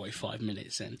say 45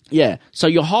 minutes then. Yeah. So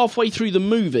you're halfway through the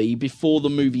movie before the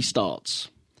movie starts.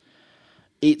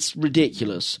 It's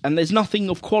ridiculous. And there's nothing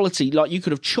of quality. Like, you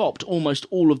could have chopped almost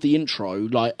all of the intro.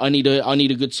 Like, I need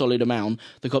a good solid amount.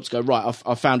 The cops go, right,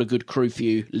 I've found a good crew for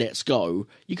you. Let's go.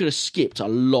 You could have skipped a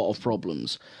lot of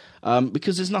problems.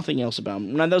 Because there's nothing else about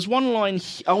them. Now, there's one line...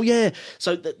 Oh, yeah.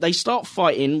 So they start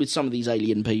fighting with some of these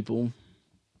alien people.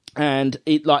 And,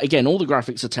 again, all the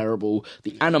graphics are terrible.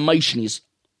 The animation is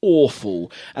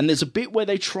awful. And there's a bit where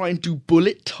they try and do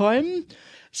bullet time.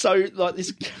 So,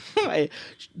 this guy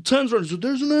turns around and says,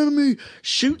 there's an enemy,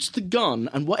 shoots the gun,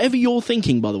 and whatever you're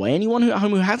thinking, by the way, anyone at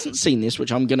home who hasn't seen this,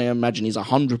 which I'm going to imagine is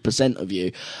 100% of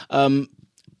you,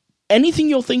 anything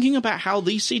you're thinking about how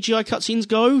these CGI cutscenes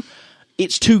go...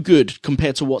 It's too good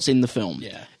compared to what's in the film.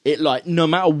 Yeah. No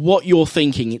matter what you're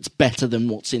thinking, it's better than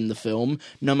what's in the film,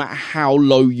 no matter how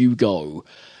low you go.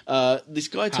 This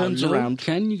guy turns around.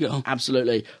 Can you go?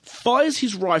 Absolutely. Fires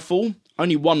his rifle.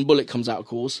 Only one bullet comes out, of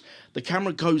course. The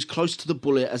camera goes close to the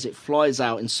bullet as it flies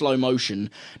out in slow motion.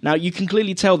 Now, you can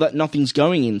clearly tell that nothing's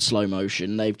going in slow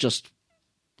motion. They've just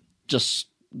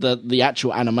the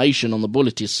actual animation on the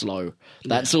bullet is slow.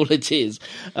 That's all it is.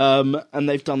 And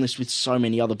they've done this with so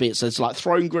many other bits. It's like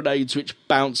throwing grenades which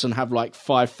bounce and have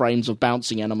 5 frames of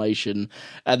bouncing animation,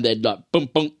 and then boom,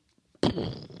 boom,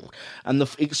 and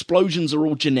the explosions are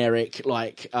all generic,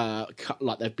 like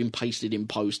they've been pasted in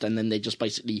post, and then they just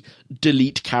basically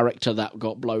delete character that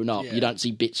got blown up. Yeah. You don't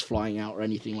see bits flying out or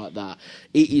anything like that.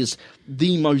 It is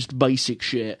the most basic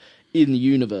shit in the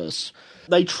universe.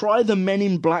 They try the Men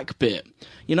in Black bit.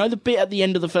 You know the bit at the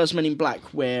end of the first Men in Black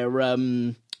where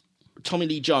Tommy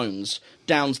Lee Jones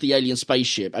downs the alien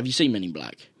spaceship? Have you seen Men in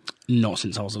Black? Not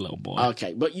since I was a little boy.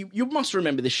 Okay, but you must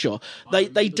remember this shot.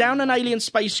 They down an alien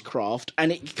spacecraft,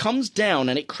 and it comes down,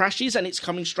 and it crashes, and it's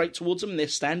coming straight towards them, and they're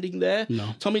standing there.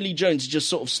 No. Tommy Lee Jones is just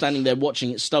sort of standing there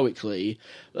watching it stoically,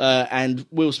 and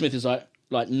Will Smith is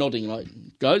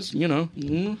nodding, guys,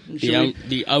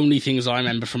 The only things I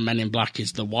remember from Men in Black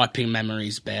is the wiping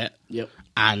memories bit. Yep.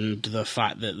 And the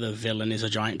fact that the villain is a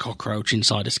giant cockroach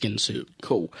inside a skin suit.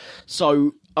 Cool.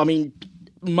 So, I mean,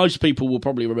 most people will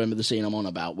probably remember the scene I'm on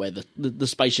about, where the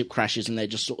spaceship crashes and they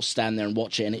just sort of stand there and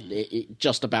watch it, and it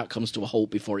just about comes to a halt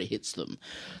before it hits them.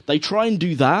 They try and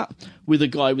do that with a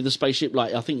guy with a spaceship,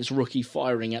 I think it's Rookie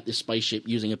firing at this spaceship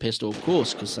using a pistol, of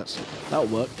course, because that'll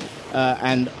work.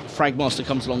 And Fragmaster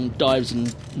comes along, dives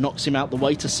and knocks him out the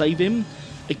way to save him.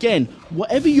 Again,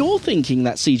 whatever you're thinking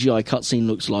that CGI cutscene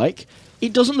looks like,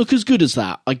 it doesn't look as good as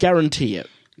that. I guarantee it.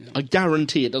 I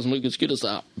guarantee it doesn't look as good as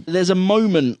that. There's a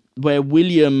moment where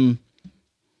William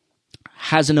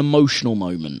has an emotional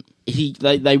moment.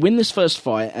 They win this first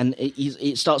fight, and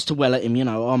it starts to well at him,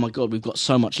 oh my God, we've got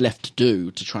so much left to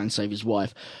do to try and save his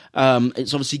wife.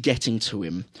 It's obviously getting to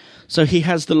him. So he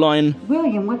has the line,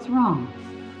 William, what's wrong?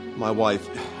 My wife,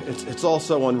 it's all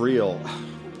so unreal.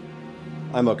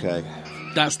 I'm okay.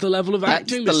 That's the level of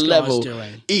acting That's this the guy's level.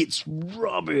 doing. It's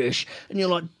rubbish. And you're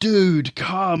like, dude,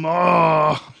 come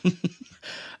on.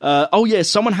 Oh, yeah,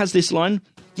 someone has this line.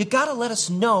 You gotta let us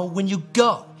know when you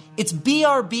go. It's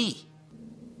BRB.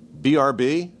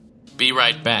 BRB? Be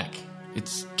right back.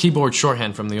 It's keyboard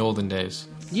shorthand from the olden days.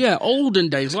 Yeah, olden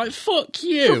days. Fuck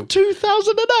you. From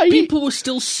 2008. People were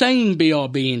still saying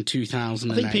BRB in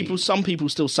 2008. I think some people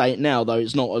still say it now, though.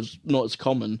 It's not as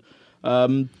common.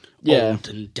 Yeah.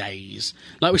 Olden days.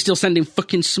 We're still sending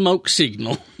fucking smoke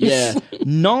signals. Yeah.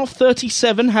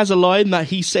 Narf37 has a line that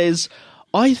he says,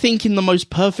 I think in the most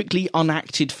perfectly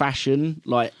unacted fashion,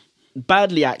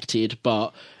 badly acted,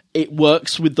 but it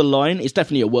works with the line. It's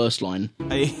definitely a worse line.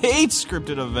 I hate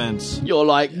scripted events. You're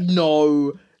like,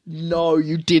 no,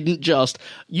 you didn't just.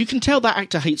 You can tell that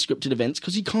actor hates scripted events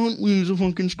because he can't use a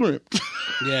fucking script.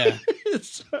 Yeah.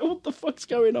 So what the fuck's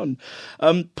going on?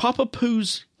 Papa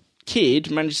Pooh's kid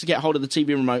manages to get hold of the TV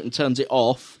remote and turns it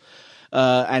off,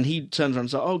 and he turns around and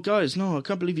says, oh guys, no, I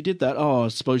can't believe you did that. Oh, I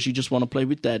suppose you just want to play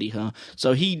with daddy, huh?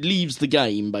 So he leaves the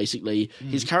game, basically.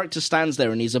 His character stands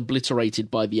there and he's obliterated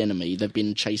by the enemy. They've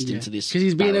been chased into this because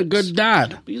he's being a good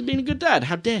dad. He's being a good dad,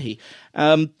 how dare he?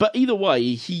 But either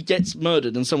way, he gets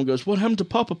murdered and someone goes, what happened to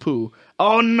Papa Pooh?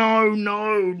 Oh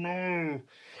no.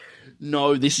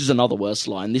 No, this is another worse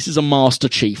line. This is a Master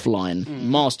Chief line.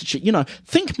 Master Chief. You know,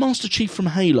 think Master Chief from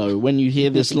Halo when you hear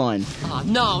this line. Oh,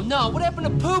 no. What happened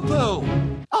to poo-poo?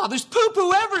 Oh, there's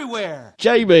poo-poo everywhere.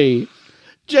 Jamie,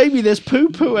 there's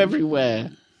poo-poo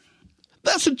everywhere.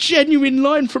 That's a genuine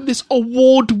line from this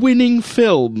award-winning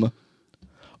film.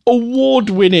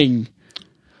 Award-winning.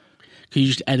 Could you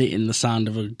just edit in the sound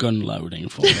of a gun loading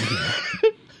for me?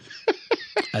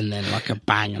 And then like a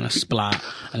bang and a splat.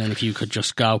 And then if you could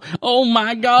just go, oh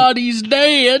my God, he's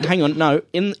dead. Hang on, no.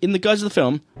 In the guise of the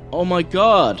film, oh my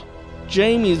God,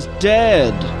 Jamie's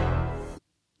dead.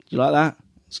 You like that?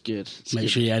 It's good. Make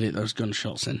sure you edit those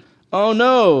gunshots in. Oh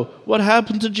no, what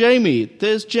happened to Jamie?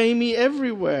 There's Jamie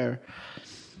everywhere.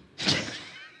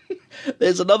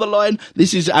 There's another line.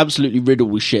 This is absolutely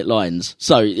riddled with shit lines.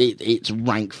 So it's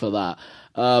rank for that.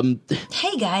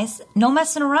 Hey guys, no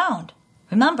messing around.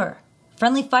 Remember,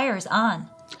 friendly fire is on.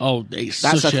 Oh, that's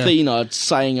Athena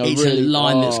saying it's a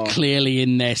line that's clearly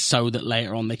in there so that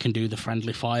later on they can do the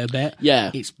friendly fire bit.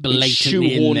 Yeah. It's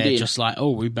blatantly in there, just like,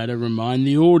 oh, we better remind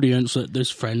the audience that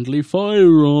there's friendly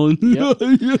fire on.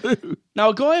 Yep.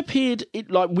 Now, a guy appeared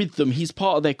with them. He's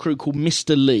part of their crew called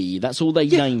Mr. Lee. That's all they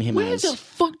name him as. Where the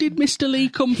fuck did Mr. Lee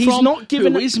come from? He's not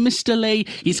given. Who is Mr. Lee?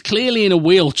 He's clearly in a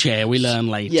wheelchair, we learn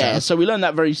later. Yeah, so we learn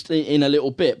that in a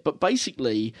little bit. But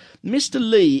basically, Mr.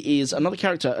 Lee is another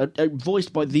character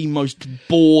voiced by the most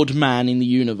bored man in the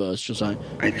universe, just saying.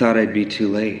 I thought I'd be too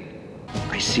late.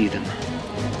 I see them.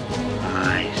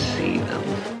 I see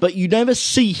them. But you never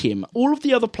see him. All of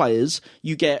the other players,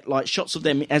 you get like shots of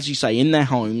them, as you say, in their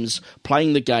homes,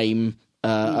 playing the game,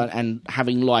 and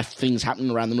having things happening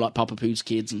around them, like Papa Pooh's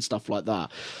kids and stuff like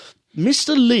that.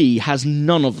 Mr. Lee has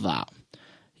none of that.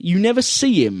 You never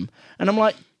see him. And I'm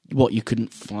like, what, you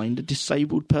couldn't find a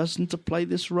disabled person to play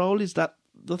this role? Is that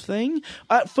the thing?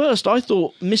 At first, I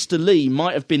thought Mr. Lee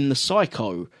might have been the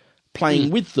psycho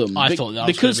playing with them. I thought that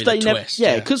was going to be the twist.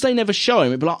 Because they never show him.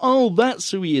 It'd be like, oh,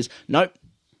 that's who he is. Nope.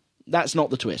 That's not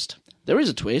the twist. There is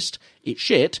a twist. It's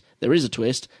shit. There is a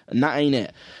twist, and that ain't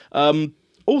it.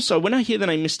 Also, when I hear the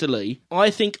name Mr. Lee,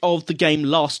 I think of the game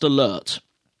Last Alert,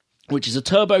 which is a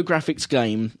TurboGrafx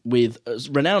game with,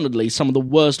 renownedly, some of the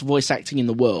worst voice acting in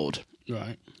the world.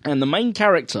 Right. And the main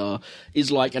character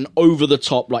is like an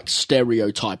over-the-top,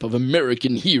 stereotype of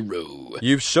American hero.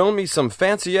 You've shown me some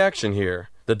fancy action here.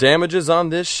 The damages on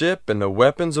this ship and the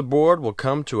weapons aboard will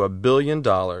come to $1 billion.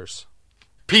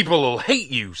 People'll hate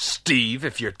you, Steve,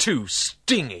 if you're too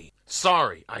stingy.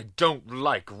 Sorry, I don't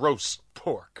like roast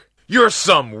pork. You're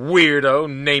some weirdo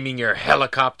naming your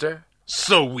helicopter.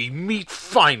 So we meet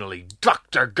finally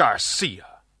Dr. Garcia.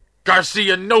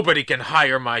 Garcia, nobody can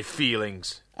hire my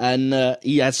feelings. And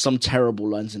he has some terrible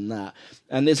lines in that.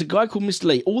 And there's a guy called Mr.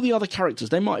 Lee. All the other characters,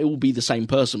 they might all be the same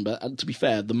person, but to be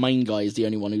fair, the main guy is the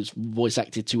only one who's voice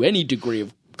acted to any degree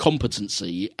of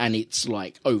competency, and it's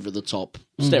over-the-top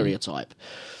stereotype.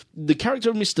 The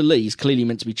character of Mr. Lee is clearly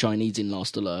meant to be Chinese in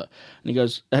Last Alert. And he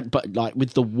goes, but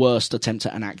with the worst attempt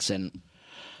at an accent.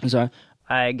 And so,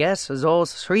 I guess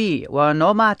those three were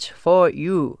no match for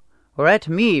you. Let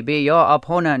me be your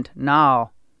opponent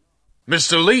now.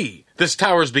 Mr. Lee, this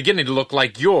tower's beginning to look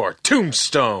like your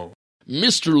tombstone.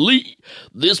 Mr. Lee,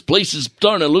 this place is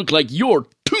starting to look like your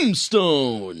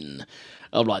tombstone.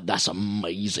 I'm like, that's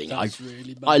amazing. That's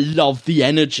really bad. I love the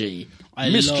energy.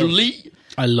 Mr. Lee.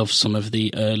 I love some of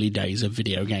the early days of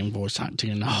video game voice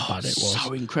acting and how bad it was.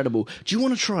 So incredible. Do you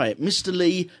want to try it? Mr.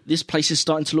 Lee, this place is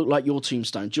starting to look like your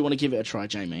tombstone. Do you want to give it a try,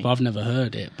 Jamie? Well, I've never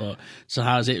heard it, but so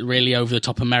how is it really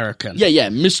over-the-top American? Yeah,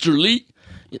 Mr. Lee.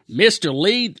 Mr.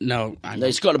 Lee? No,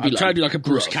 it's got to be try to do like a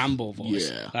Bruce Campbell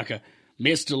voice. Yeah. Like a,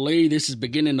 Mr. Lee, this is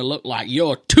beginning to look like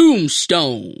your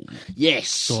tombstone. Yes.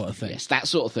 Sort of thing. Yes, that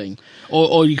sort of thing.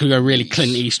 Or you could go really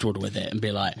Clint Eastwood with it and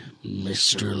be like,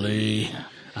 Mr. Lee,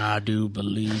 I do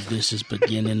believe this is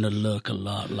beginning to look a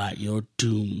lot like your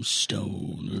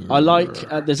tombstone. I like,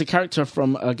 there's a character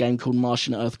from a game called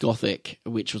Martian Earth Gothic,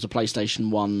 which was a PlayStation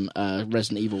 1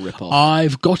 Resident Evil ripoff.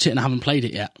 I've got it and I haven't played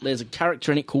it yet. There's a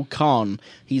character in it called Khan.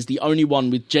 He's the only one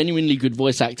with genuinely good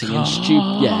voice acting and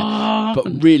stupid,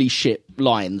 but really shit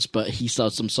lines, but he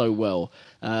does them so well.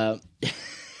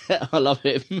 I love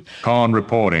him. Khan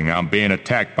reporting. I'm being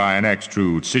attacked by an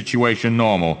extrude. Situation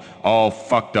normal. All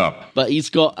fucked up. But he's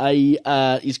got a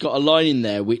line in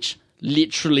there which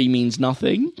literally means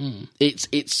nothing.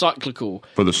 It's cyclical.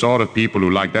 For the sort of people who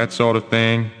like that sort of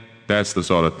thing, that's the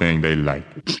sort of thing they like.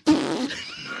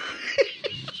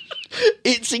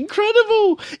 It's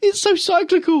incredible. It's so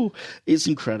cyclical. It's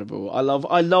incredible. I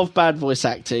love bad voice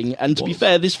acting, and to be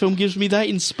fair, this film gives me that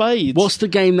in spades. What's the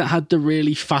game that had the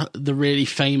really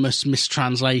famous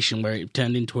mistranslation where it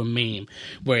turned into a meme?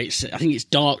 Where I think it's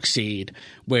Darkseid,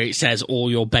 where it says all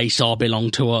your base are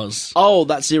belong to us. Oh,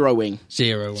 that's Zero Wing.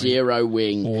 Zero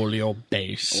Wing. All your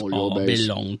base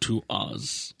belong to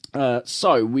us.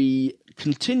 So we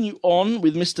continue on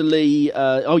with Mr. Lee.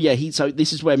 So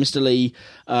this is where Mr. Lee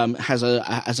has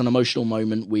an emotional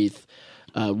moment with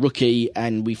Rookie,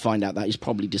 and we find out that he's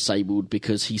probably disabled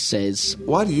because he says,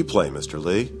 "Why do you play, Mr.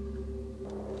 Lee?"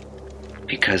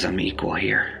 Because I'm equal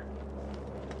here.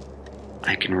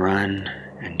 I can run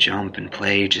and jump and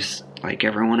play just like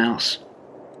everyone else.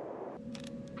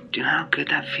 Do you know how good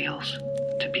that feels?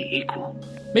 To be equal.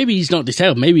 Maybe he's not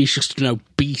disabled. Maybe he's just an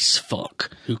obese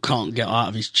fuck who can't get out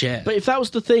of his chair. But if that was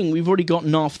the thing, we've already got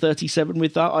NARF 37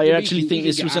 with that. I actually think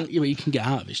this was... he can get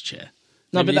out of his chair.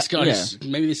 No, maybe but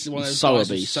maybe this is one of those so guys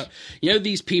obese. You know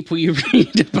these people you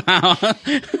read about...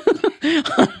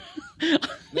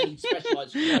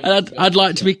 And I'd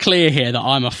like to be clear here that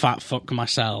I'm a fat fuck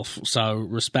myself, so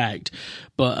respect.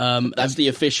 But that's the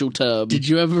official term. Did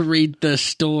you ever read the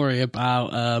story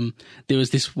about there was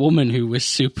this woman who was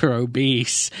super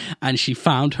obese and she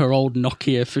found her old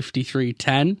Nokia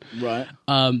 5310 right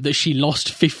that she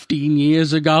lost 15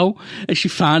 years ago, and she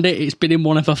found it's been in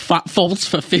one of her fat folds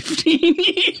for 15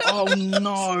 years. Oh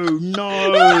no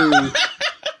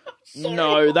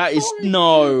no, that is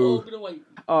no.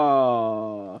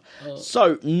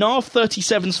 So, NARF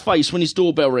 37's face when his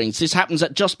doorbell rings. This happens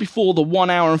at just before the 1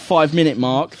 hour and 5 minute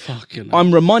mark.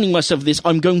 I'm reminding myself of this.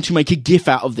 I'm going to make a GIF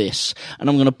out of this, and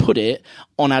I'm going to put it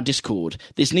on our Discord.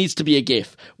 This needs to be a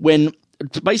GIF. When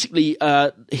basically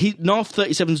NARF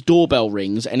 37's doorbell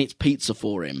rings and it's pizza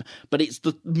for him, but it's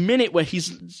the minute where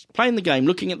he's playing the game,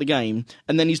 looking at the game,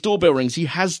 and then his doorbell rings, he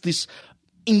has this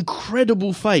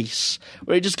incredible face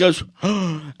where it just goes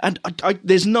and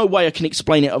there's no way I can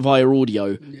explain it via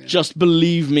audio. Just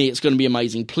believe me, it's going to be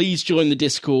amazing. Please join the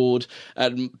Discord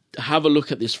and have a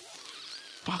look at this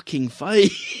fucking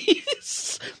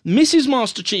face. Mrs.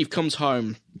 Master Chief comes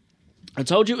home. I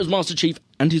told you it was Master Chief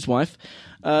and his wife.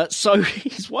 So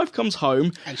his wife comes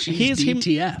home and she hears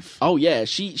DTF. him. Oh yeah,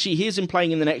 she hears him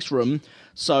playing in the next room.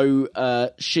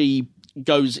 So she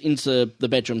goes into the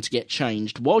bedroom to get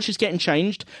changed. While she's getting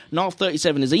changed, NARF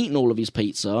 37 has eaten all of his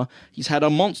pizza. He's had a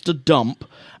monster dump,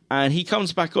 and he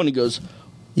comes back on and goes,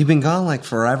 "You've been gone like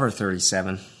forever,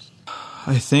 37.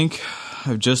 I think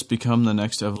I've just become the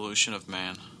next evolution of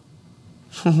man."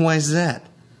 Why is that?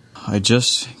 I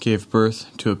just gave birth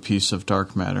to a piece of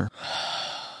dark matter.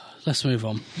 Let's move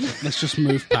on. Let's just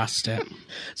move past it.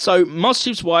 So,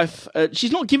 Master Chief's wife,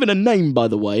 she's not given a name, by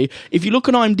the way. If you look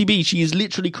on IMDb, she is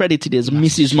literally credited as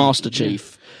Mrs. Master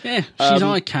Chief. Yeah, she's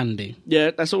eye candy. Yeah,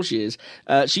 that's all she is.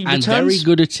 She and returns, very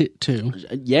good at it too.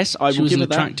 Yes, I will give her that. She was an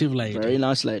attractive lady. Very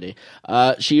nice lady.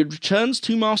 She returns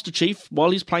to Master Chief while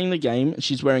he's playing the game.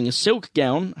 She's wearing a silk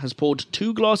gown, has poured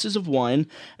 2 glasses of wine,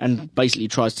 and basically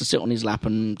tries to sit on his lap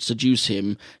and seduce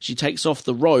him. She takes off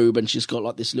the robe, and she's got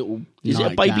like this little... Is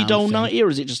it a baby doll nightie, or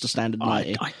is it just a standard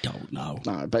nightie? I don't know.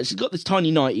 No, but she's got this tiny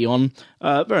nightie on.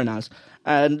 Very nice.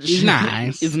 And it's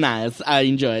nice. It's nice. I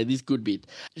enjoy it. It's good bit.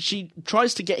 She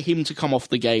tries to get him to come off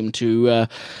the game to...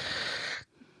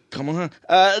 come on.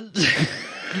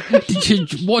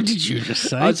 What did you just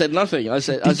say? I said nothing. I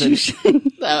said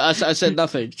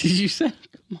nothing. Did you say?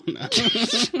 Come on now.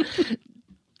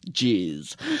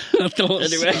 Jeez. I thought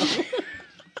anyway. So.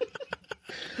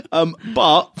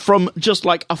 But from just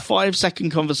like a 5-second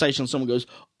conversation, someone goes,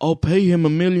 "I'll pay him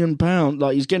 £1 million."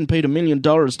 Like, he's getting paid $1 million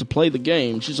to play the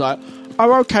game. She's like,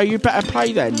 "Oh, okay, you better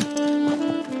play then."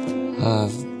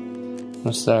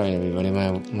 I'm sorry, everybody.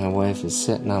 My wife is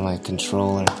sitting on my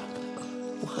controller.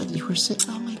 What? You were sitting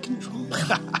on my controller?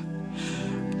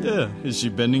 Yeah, is she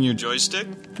bending your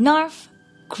joystick? Narf,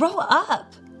 grow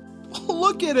up.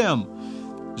 Look at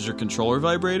him. Is your controller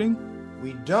vibrating?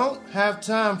 We don't have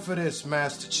time for this,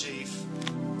 Master Chief.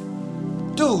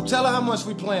 Dude, tell her how much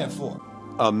we playing for.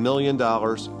 $1 million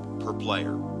per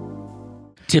player.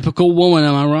 Typical woman,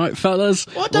 am I right, fellas?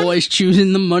 Always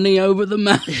choosing the money over the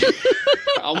man.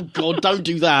 Oh, God, don't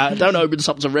do that. Don't open us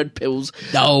up to red pills.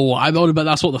 No, but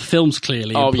that's what the film's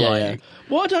clearly implying. Yeah.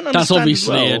 Well, I don't understand. That's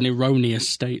obviously an erroneous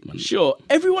statement. Sure.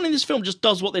 Everyone in this film just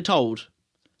does what they're told.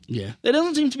 Yeah. There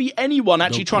doesn't seem to be anyone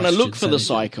actually trying to look for the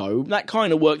psycho. That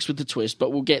kind of works with the twist,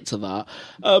 but we'll get to that.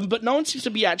 But no one seems to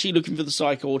be actually looking for the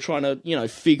psycho or trying to,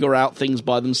 figure out things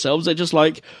by themselves. They're just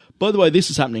like, by the way, this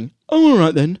is happening. Oh, all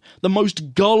right then. The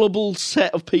most gullible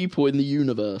set of people in the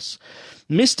universe.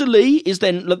 Mr. Lee is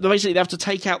then, basically they have to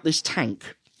take out this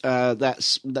tank.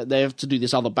 that they have to do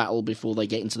this other battle before they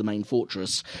get into the main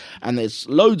fortress, and there's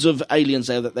loads of aliens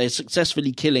there that they're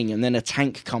successfully killing, and then a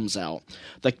tank comes out.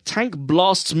 The tank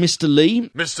blasts Mr. Lee.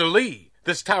 Mr. Lee,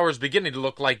 this tower's beginning to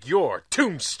look like your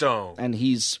tombstone. And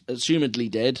he's assumedly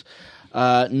dead.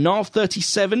 Nav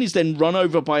 37 is then run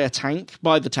over by the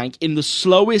tank in the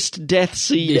slowest death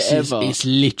scene ever. It's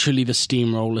literally the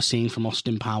steamroller scene from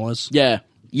Austin Powers. Yeah,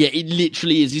 it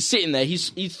literally is. He's sitting there, he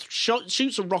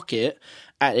shoots a rocket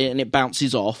at it and it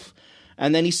bounces off,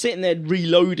 and then he's sitting there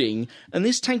reloading, and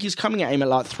this tank is coming at him at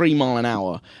like 3 miles an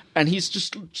hour, and he's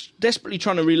just desperately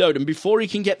trying to reload, and before he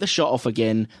can get the shot off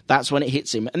again, that's when it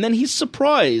hits him, and then he's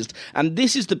surprised. And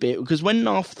this is the bit, because when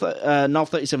Nav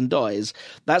 37 dies,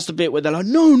 that's the bit where they're like,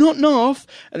 no, not Nav,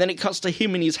 and then it cuts to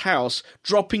him in his house,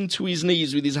 dropping to his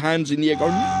knees with his hands in the air,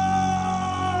 going,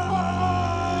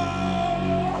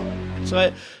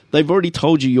 so they've already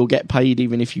told you you'll get paid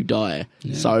even if you die,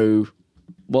 so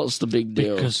what's the big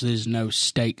deal? Because there's no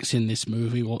stakes in this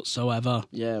movie whatsoever.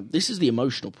 Yeah, this is the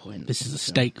emotional point. This is a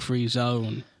steak-free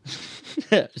zone.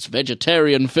 It's a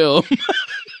vegetarian film.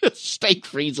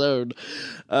 Steak-free zone.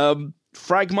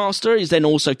 Fragmaster is then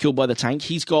also killed by the tank.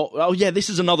 He's got... Oh, yeah, this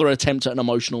is another attempt at an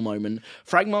emotional moment.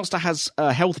 Fragmaster has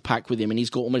a health pack with him, and he's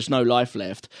got almost no life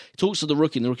left. He talks to the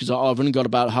rookie, and the rookie's like, I've only got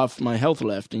about half my health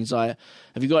left. And he's like,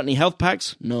 have you got any health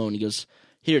packs? No. And he goes...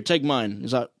 Here, take mine.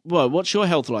 He's like, well, what's your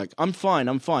health like? I'm fine.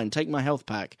 Take my health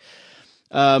pack.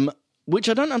 Which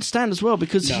I don't understand as well,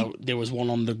 because... No, there was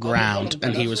one on the ground,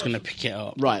 and he was going to pick it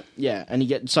up. Right, yeah. And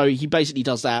he basically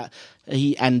does that,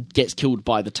 and gets killed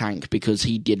by the tank because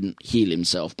he didn't heal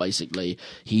himself, basically.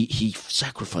 He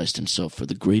sacrificed himself for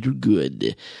the greater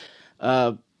good.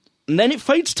 And then it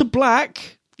fades to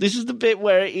black. This is the bit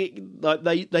where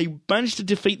they manage to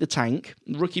defeat the tank.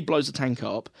 The rookie blows the tank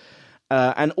up.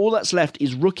 And all that's left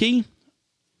is Rookie,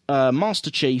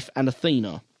 Master Chief, and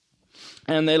Athena.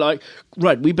 And they're like,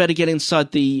 right, we better get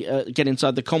inside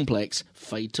the complex.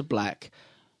 Fade to black.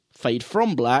 Fade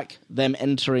from black, them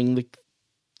entering the...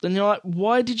 Then you're like,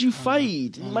 why did you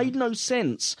fade? It made no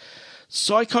sense.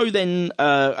 Psycho then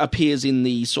appears in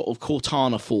the sort of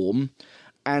Cortana form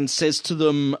and says to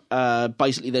them,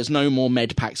 basically, there's no more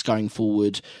med packs going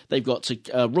forward. They've got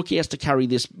to... Rookie has to carry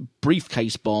this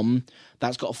briefcase bomb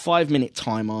that's got a 5-minute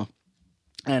timer.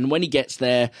 And when he gets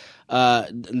there,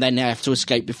 then they have to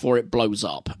escape before it blows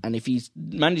up. And if he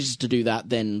manages to do that,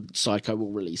 then Psycho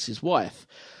will release his wife.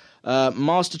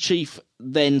 Master Chief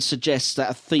then suggests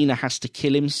that Athena has to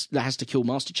kill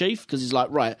Master Chief, because he's like,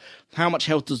 right, how much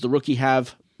health does the rookie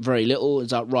have? Very little.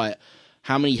 He's like, right,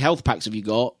 how many health packs have you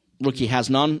got? Rookie has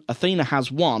none. Athena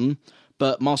has 1,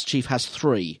 but Master Chief has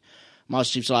 3.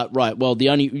 Master Chief's like, right, well,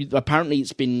 apparently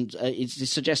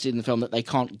it's suggested in the film that they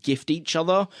can't gift each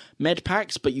other med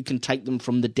packs, but you can take them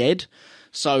from the dead.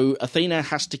 So Athena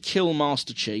has to kill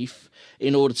Master Chief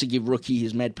in order to give Rookie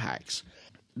his med packs.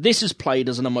 This is played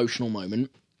as an emotional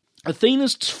moment.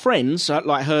 Athena's friends,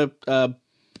 like her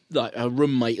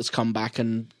roommate has come back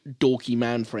and dorky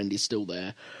man friend is still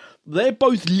there. They're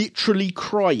both literally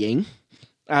crying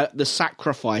at the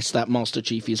sacrifice that Master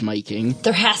Chief is making.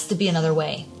 There has to be another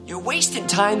way. You're wasting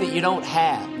time that you don't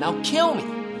have. Now kill me.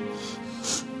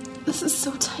 This is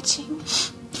so touching.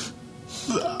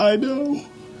 I know.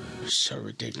 So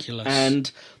ridiculous. And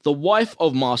the wife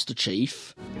of Master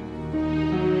Chief...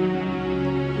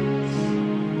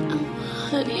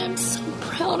 Honey, I'm so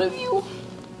proud of you.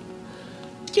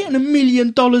 Getting $1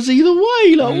 million either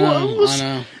way. Like, I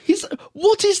know.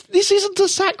 What is this? Isn't a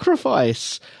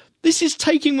sacrifice. This is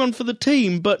taking one for the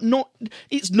team, but not.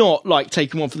 It's not like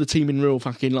taking one for the team in real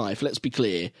fucking life. Let's be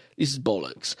clear. This is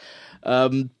bollocks.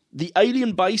 The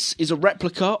alien base is a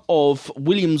replica of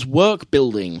William's work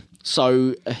building.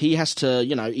 So he has to,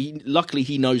 luckily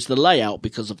he knows the layout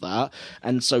because of that.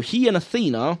 And so he and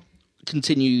Athena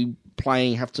continue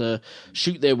playing, have to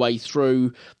shoot their way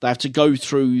through. They have to go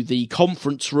through the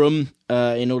conference room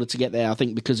in order to get there, I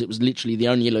think, because it was literally the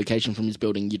only location from his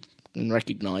building you'd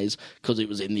recognise because it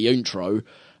was in the intro.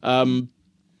 And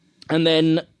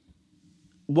then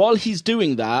while he's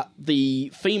doing that,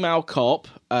 the female cop,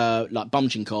 like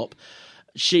Bumchin cop,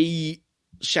 she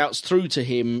shouts through to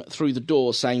him through the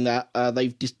door saying that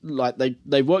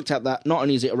they've worked out that not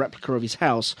only is it a replica of his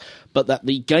house, but that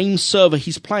the game server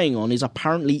he's playing on is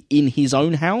apparently in his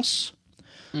own house.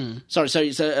 Sorry, so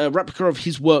it's a replica of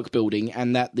his work building,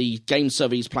 and that the game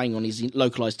server he's playing on is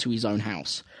localized to his own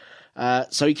house.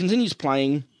 So he continues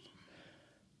playing.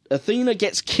 Athena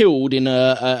gets killed in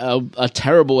a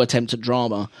terrible attempt at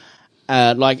drama.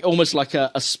 Almost like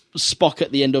a Spock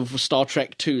at the end of Star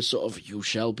Trek 2, sort of, you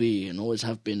shall be and always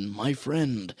have been my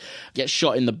friend. Gets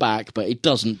shot in the back, but it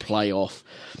doesn't play off.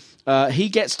 He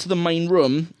gets to the main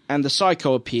room, and the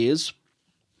psycho appears,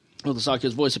 or the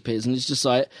psycho's voice appears, and it's just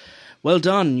like, well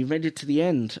done, you've made it to the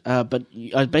end, but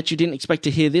I bet you didn't expect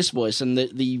to hear this voice, and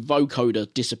the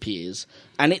vocoder disappears,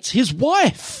 and it's his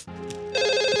wife!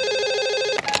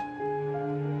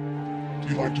 Do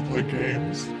you like to play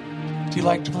games? Do you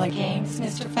like to play games,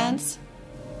 Mr. Fence?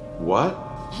 What?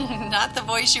 Not the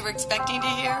voice you were expecting to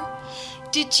hear?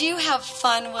 Did you have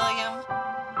fun, William?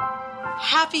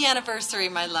 Happy anniversary,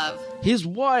 my love. His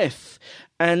wife!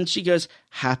 And she goes,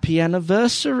 happy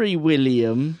anniversary,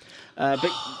 William.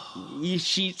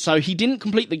 So he didn't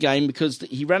complete the game because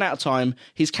he ran out of time.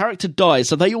 His character dies,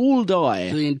 so they all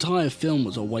die. The entire film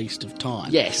was a waste of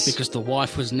time. Yes. Because the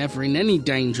wife was never in any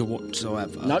danger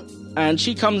whatsoever. Nope. And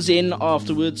she comes in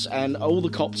afterwards, and all the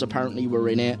cops apparently were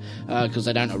in it, because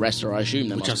they don't arrest her, I assume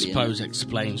they Which I must be suppose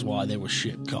explains why they were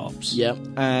shit cops. Yeah,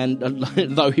 and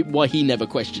why he never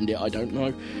questioned it, I don't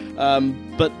know.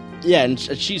 But yeah, and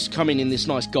she's coming in this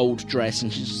nice gold dress,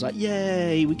 and she's just like,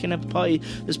 yay, we can have a party.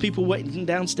 There's people waiting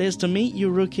downstairs to meet you,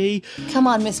 rookie. Come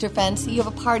on, Mr. Fence, you have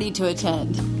a party to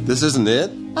attend. This isn't it?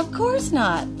 Of course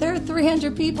not. There are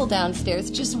 300 people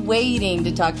downstairs just waiting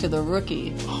to talk to the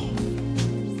rookie.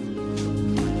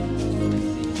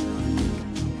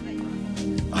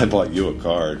 I bought you a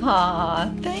card.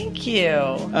 Aw, thank you.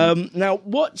 Now,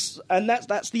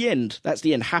 that's the end. That's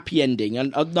the end. Happy ending.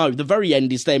 And no, the very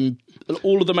end is them,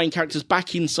 all of the main characters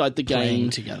back inside the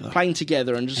game. Playing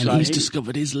together. And he's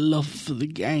discovered his love for the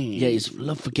game. Yeah, his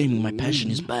love for gaming. My passion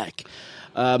is back.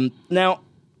 Now,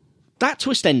 that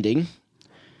twist ending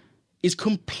is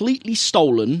completely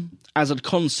stolen as a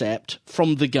concept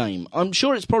from the game. I'm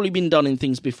sure it's probably been done in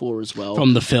things before as well.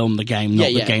 From the film, the game,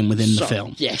 not the game within the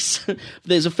film. Yes.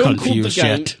 There's a film called The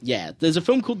Game. Yet. Yeah, there's a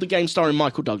film called The Game starring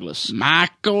Michael Douglas.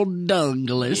 Michael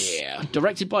Douglas. Yeah.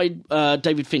 Directed by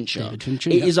David Fincher. It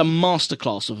is a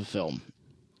masterclass of a film.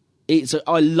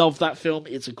 I love that film.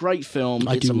 It's a great film.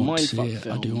 It's a mindfuck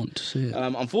film. I do want to see it.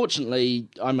 Unfortunately,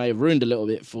 I may have ruined a little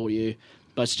bit for you,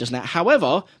 but it's just now.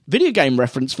 However, video game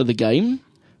reference for the game.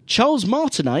 Charles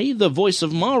Martinet, the voice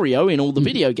of Mario in all the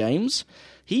video games,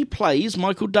 he plays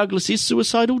Michael Douglas's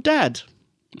suicidal dad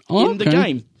in the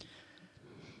game.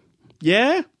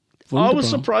 Yeah? Wonderful. I was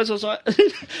surprised. I was like...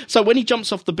 So when he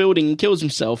jumps off the building and kills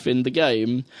himself in the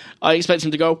game, I expect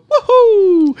him to go,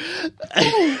 woohoo!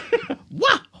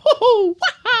 Wahoo!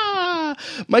 Waha!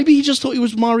 Maybe he just thought he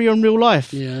was Mario in real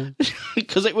life. Yeah.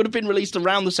 Because it would have been released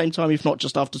around the same time, if not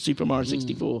just after Super Mario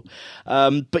 64.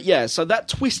 But yeah, so that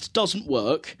twist doesn't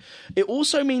work. It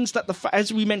also means that,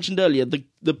 as we mentioned earlier,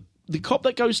 the cop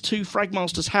that goes to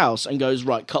Fragmaster's house and goes,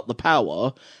 right, cut the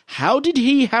power, how did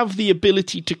he have the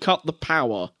ability to cut the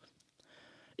power?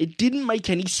 It didn't make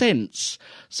any sense.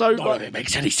 So none of it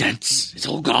makes any sense. It's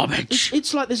all garbage.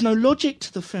 It's like there's no logic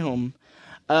to the film.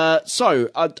 I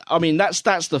mean, that's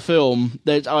the film.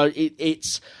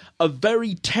 It's a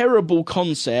very terrible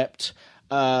concept.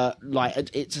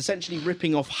 It's essentially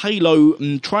ripping off Halo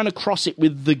and trying to cross it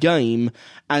with the game,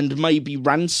 and maybe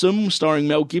Ransom, starring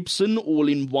Mel Gibson, all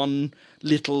in one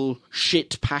little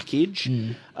shit package.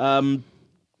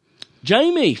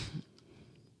 Jamie,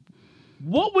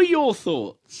 what were your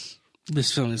thoughts?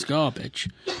 This film is garbage.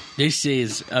 This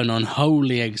is an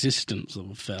unholy existence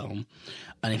of a film.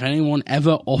 And if anyone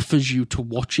ever offers you to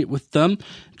watch it with them,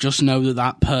 just know that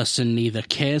that person neither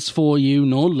cares for you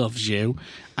nor loves you,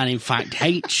 and in fact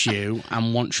hates you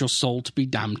and wants your soul to be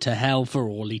damned to hell for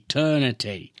all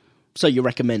eternity. So you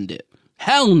recommend it?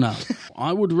 Hell no.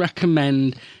 I would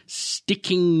recommend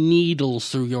sticking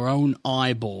needles through your own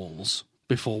eyeballs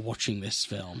before watching this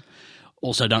film.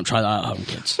 Also, don't try that at home,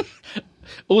 kids.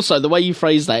 Also, the way you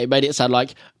phrased that, it made it sound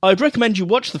like, I'd recommend you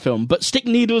watch the film, but stick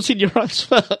needles in your eyes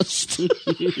first.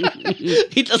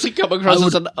 It doesn't come across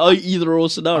as an either-or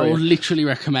scenario. I would literally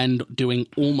recommend doing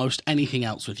almost anything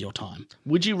else with your time.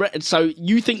 Would you... So,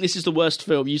 you think this is the worst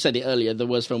film? You said it earlier, the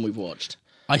worst film we've watched.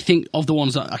 I think of the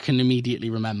ones that I can immediately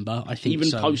remember, I think even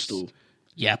so. Postal?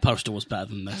 Yeah, Postal was better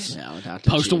than this. Yeah,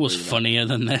 Postal was funnier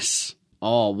than this.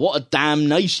 Oh, what a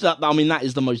damnation. That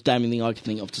is the most damning thing I can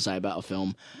think of to say about a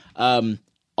film.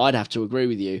 I'd have to agree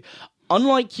with you.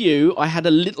 Unlike you, I had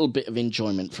a little bit of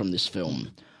enjoyment from this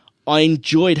film. I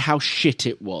enjoyed how shit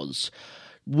it was.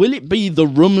 Will it be The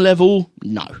Room level?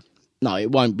 No. No,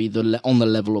 it won't be on the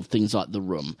level of things like The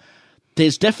Room.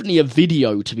 There's definitely a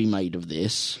video to be made of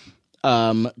this,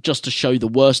 just to show the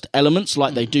worst elements,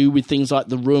 like they do with things like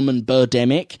The Room and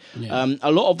Birdemic. Yeah.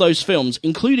 A lot of those films,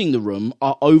 including The Room,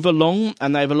 are overlong,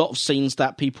 and they have a lot of scenes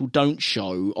that people don't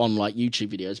show on like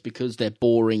YouTube videos because they're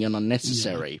boring and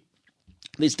unnecessary. Yeah.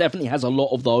 This definitely has a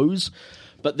lot of those,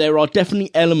 but there are definitely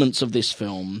elements of this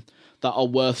film that are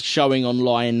worth showing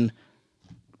online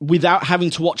without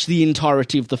having to watch the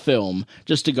entirety of the film,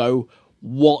 just to go,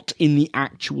 what in the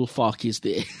actual fuck is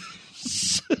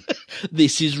this?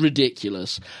 This is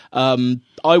ridiculous. I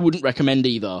wouldn't recommend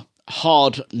either.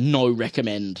 Hard no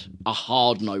recommend. A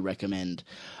hard no recommend.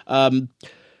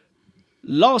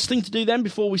 Last thing to do then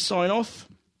before we sign off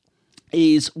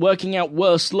is working out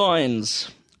worst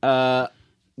lines.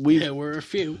 There were a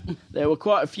few. There were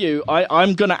quite a few.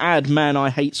 I'm going to add, man, I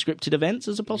hate scripted events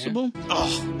as a possible. Yeah.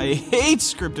 Oh, I hate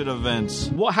scripted events.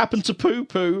 What happened to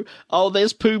poo-poo? Oh,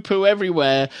 there's poo-poo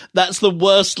everywhere. That's the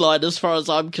worst line as far as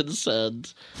I'm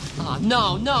concerned. Oh,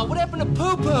 no, what happened to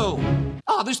poo-poo?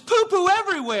 Oh, there's poo-poo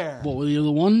everywhere. What were the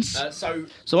other ones? So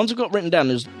ones I've got written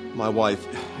down is... My wife,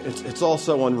 it's all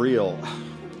so unreal.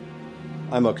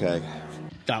 I'm okay.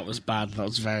 That was bad. That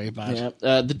was very bad.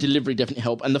 Yeah, the delivery definitely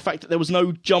helped. And the fact that there was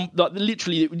no jump, like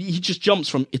literally, he just jumps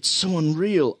from, it's so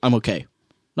unreal, I'm okay.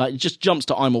 Like, it just jumps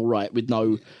to I'm all right with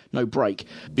no break.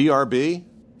 BRB?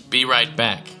 Be right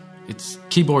back. It's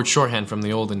keyboard shorthand from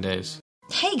the olden days.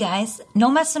 Hey guys, no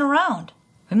messing around.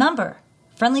 Remember,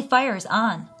 friendly fire is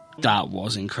on. That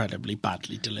was incredibly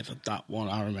badly delivered, that one.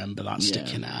 I remember that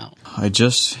sticking out. I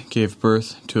just gave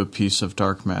birth to a piece of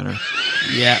dark matter.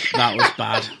 Yeah, that was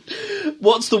bad.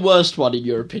 What's the worst one in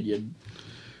your opinion?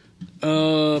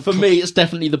 For me, it's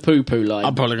definitely the poo-poo line.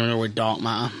 I'm probably going to go with dark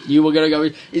matter. You were going to go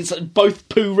with... It's both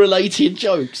poo-related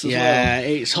jokes as well. Yeah,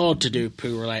 it's hard to do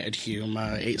poo-related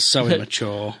humour. It's so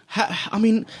immature. I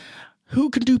mean, who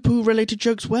can do poo-related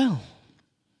jokes well?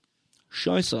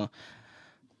 Scheisse.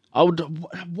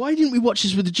 Why didn't we watch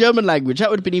this with the German language? That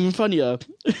would have been even funnier.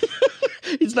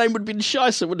 His name would have been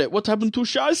Scheisse, wouldn't it? What happened to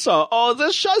Scheisse? Oh,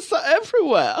 there's Scheisse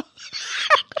everywhere.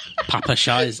 Papa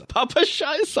Scheisse. Papa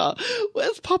Scheisse.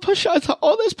 Where's Papa Scheisse?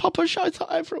 Oh, there's Papa Scheisse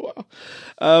everywhere.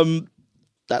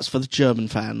 That's for the German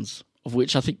fans, of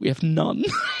which I think we have none.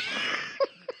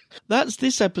 That's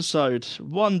this episode.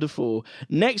 Wonderful.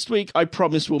 Next week, I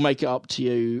promise we'll make it up to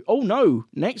you. Oh, no.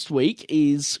 Next week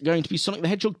is going to be Sonic the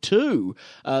Hedgehog 2.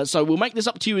 So we'll make this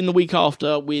up to you in the week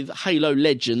after with Halo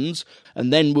Legends.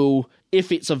 And then we'll,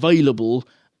 if it's available,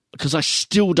 because I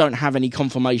still don't have any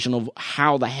confirmation of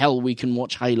how the hell we can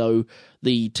watch Halo,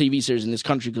 the TV series in this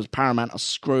country, because Paramount are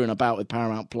screwing about with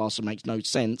Paramount Plus. It makes no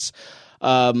sense.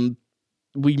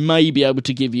 We may be able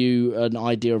to give you an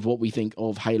idea of what we think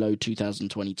of Halo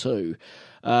 2022.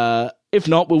 If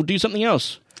not, we'll do something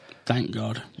else. Thank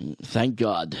God. Thank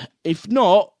God. If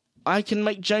not, I can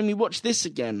make Jamie watch this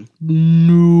again.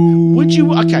 No. Would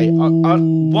you... Okay,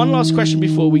 one last question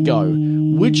before we go.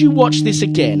 Would you watch this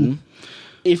again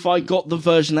if I got the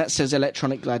version that says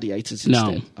Electronic Gladiators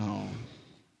instead? No. Oh.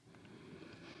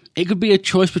 It could be a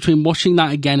choice between watching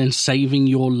that again and saving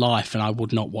your life, and I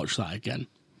would not watch that again.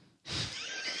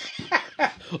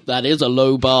 That is a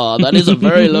low bar. That is a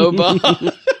very low bar.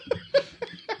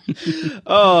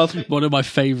 One of my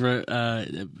favorite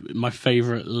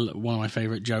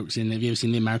jokes in. Have you ever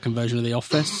seen the American version of The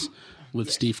Office with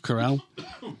Steve Carell?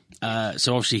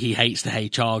 So obviously he hates the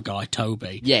HR guy,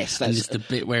 Toby. Yes, there's the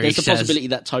bit where there's he the says, possibility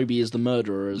that Toby is the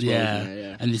murderer as well.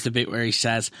 Yeah, and there's the bit where he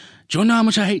says, "Do you know how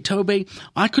much I hate Toby?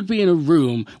 I could be in a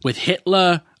room with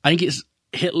Hitler. I think it's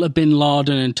Hitler, Bin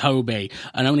Laden, and Toby,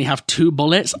 and only have 2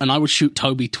 bullets, and I would shoot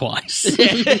Toby twice."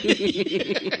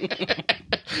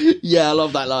 Yeah, I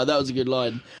love that line. That was a good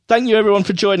line. Thank you, everyone,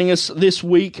 for joining us this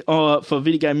week for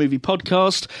Videogame Movie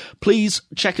Podcast. Please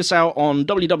check us out on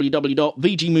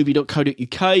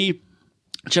www.vgmovie.co.uk.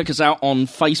 Check us out on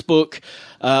Facebook.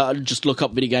 Just look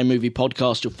up Videogame Movie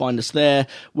Podcast. You'll find us there.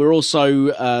 We're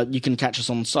also, you can catch us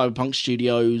on Cyberpunk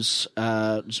Studios,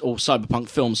 or Cyberpunk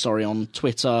Films, on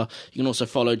Twitter. You can also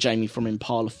follow Jamie from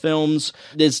Impala Films.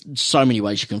 There's so many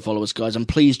ways you can follow us, guys. And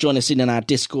please join us in our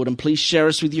Discord, and please share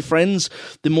us with your friends.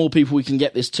 The more people we can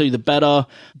get this to, the better.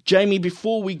 Jamie,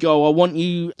 before we go, I want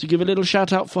you to give a little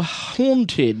shout out for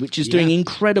Haunted, which is doing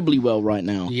incredibly well right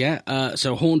now. Yeah,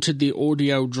 so Haunted, the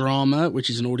audio drama,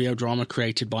 which is an audio drama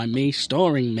created by me,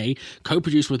 starring me,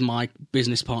 co-produced with my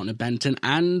business partner Benton,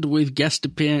 and with guest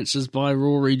appearances by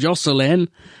Rory Jocelyn.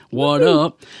 What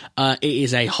up? It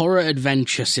is a horror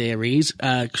adventure series,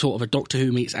 sort of a Doctor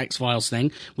Who meets X-Files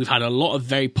thing. We've had a lot of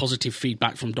very positive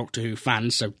feedback from Doctor Who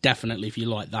fans, so definitely if you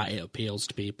like that, it appeals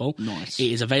to people. Nice.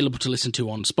 It is available to listen to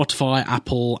on Spotify,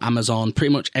 Apple, Amazon,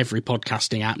 pretty much every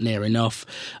podcasting app near enough.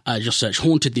 Just search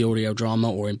Haunted the Audio Drama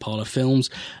or Impala Films,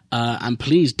 and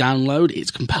please download.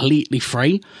 It's completely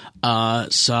free,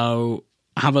 so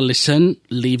have a listen,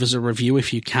 leave us a review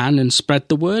if you can, and spread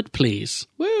the word, please.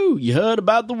 Woo, you heard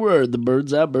about the word. The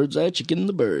bird's eye, chicken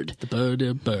the bird. The bird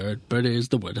is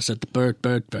the word. I said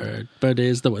the bird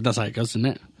is the word. That's how it goes, isn't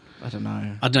it? I don't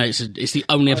know. I don't know. It's the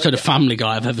only episode of Family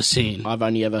Guy I've ever seen. I've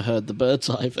only ever heard the bird's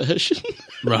eye version.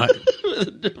 Right.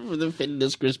 The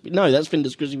Finder's Crispy. No, that's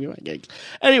Finder's Crispy Pancakes.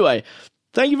 Anyway,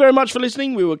 thank you very much for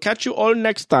listening. We will catch you all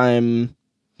next time.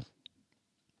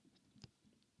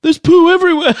 There's poo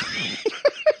everywhere.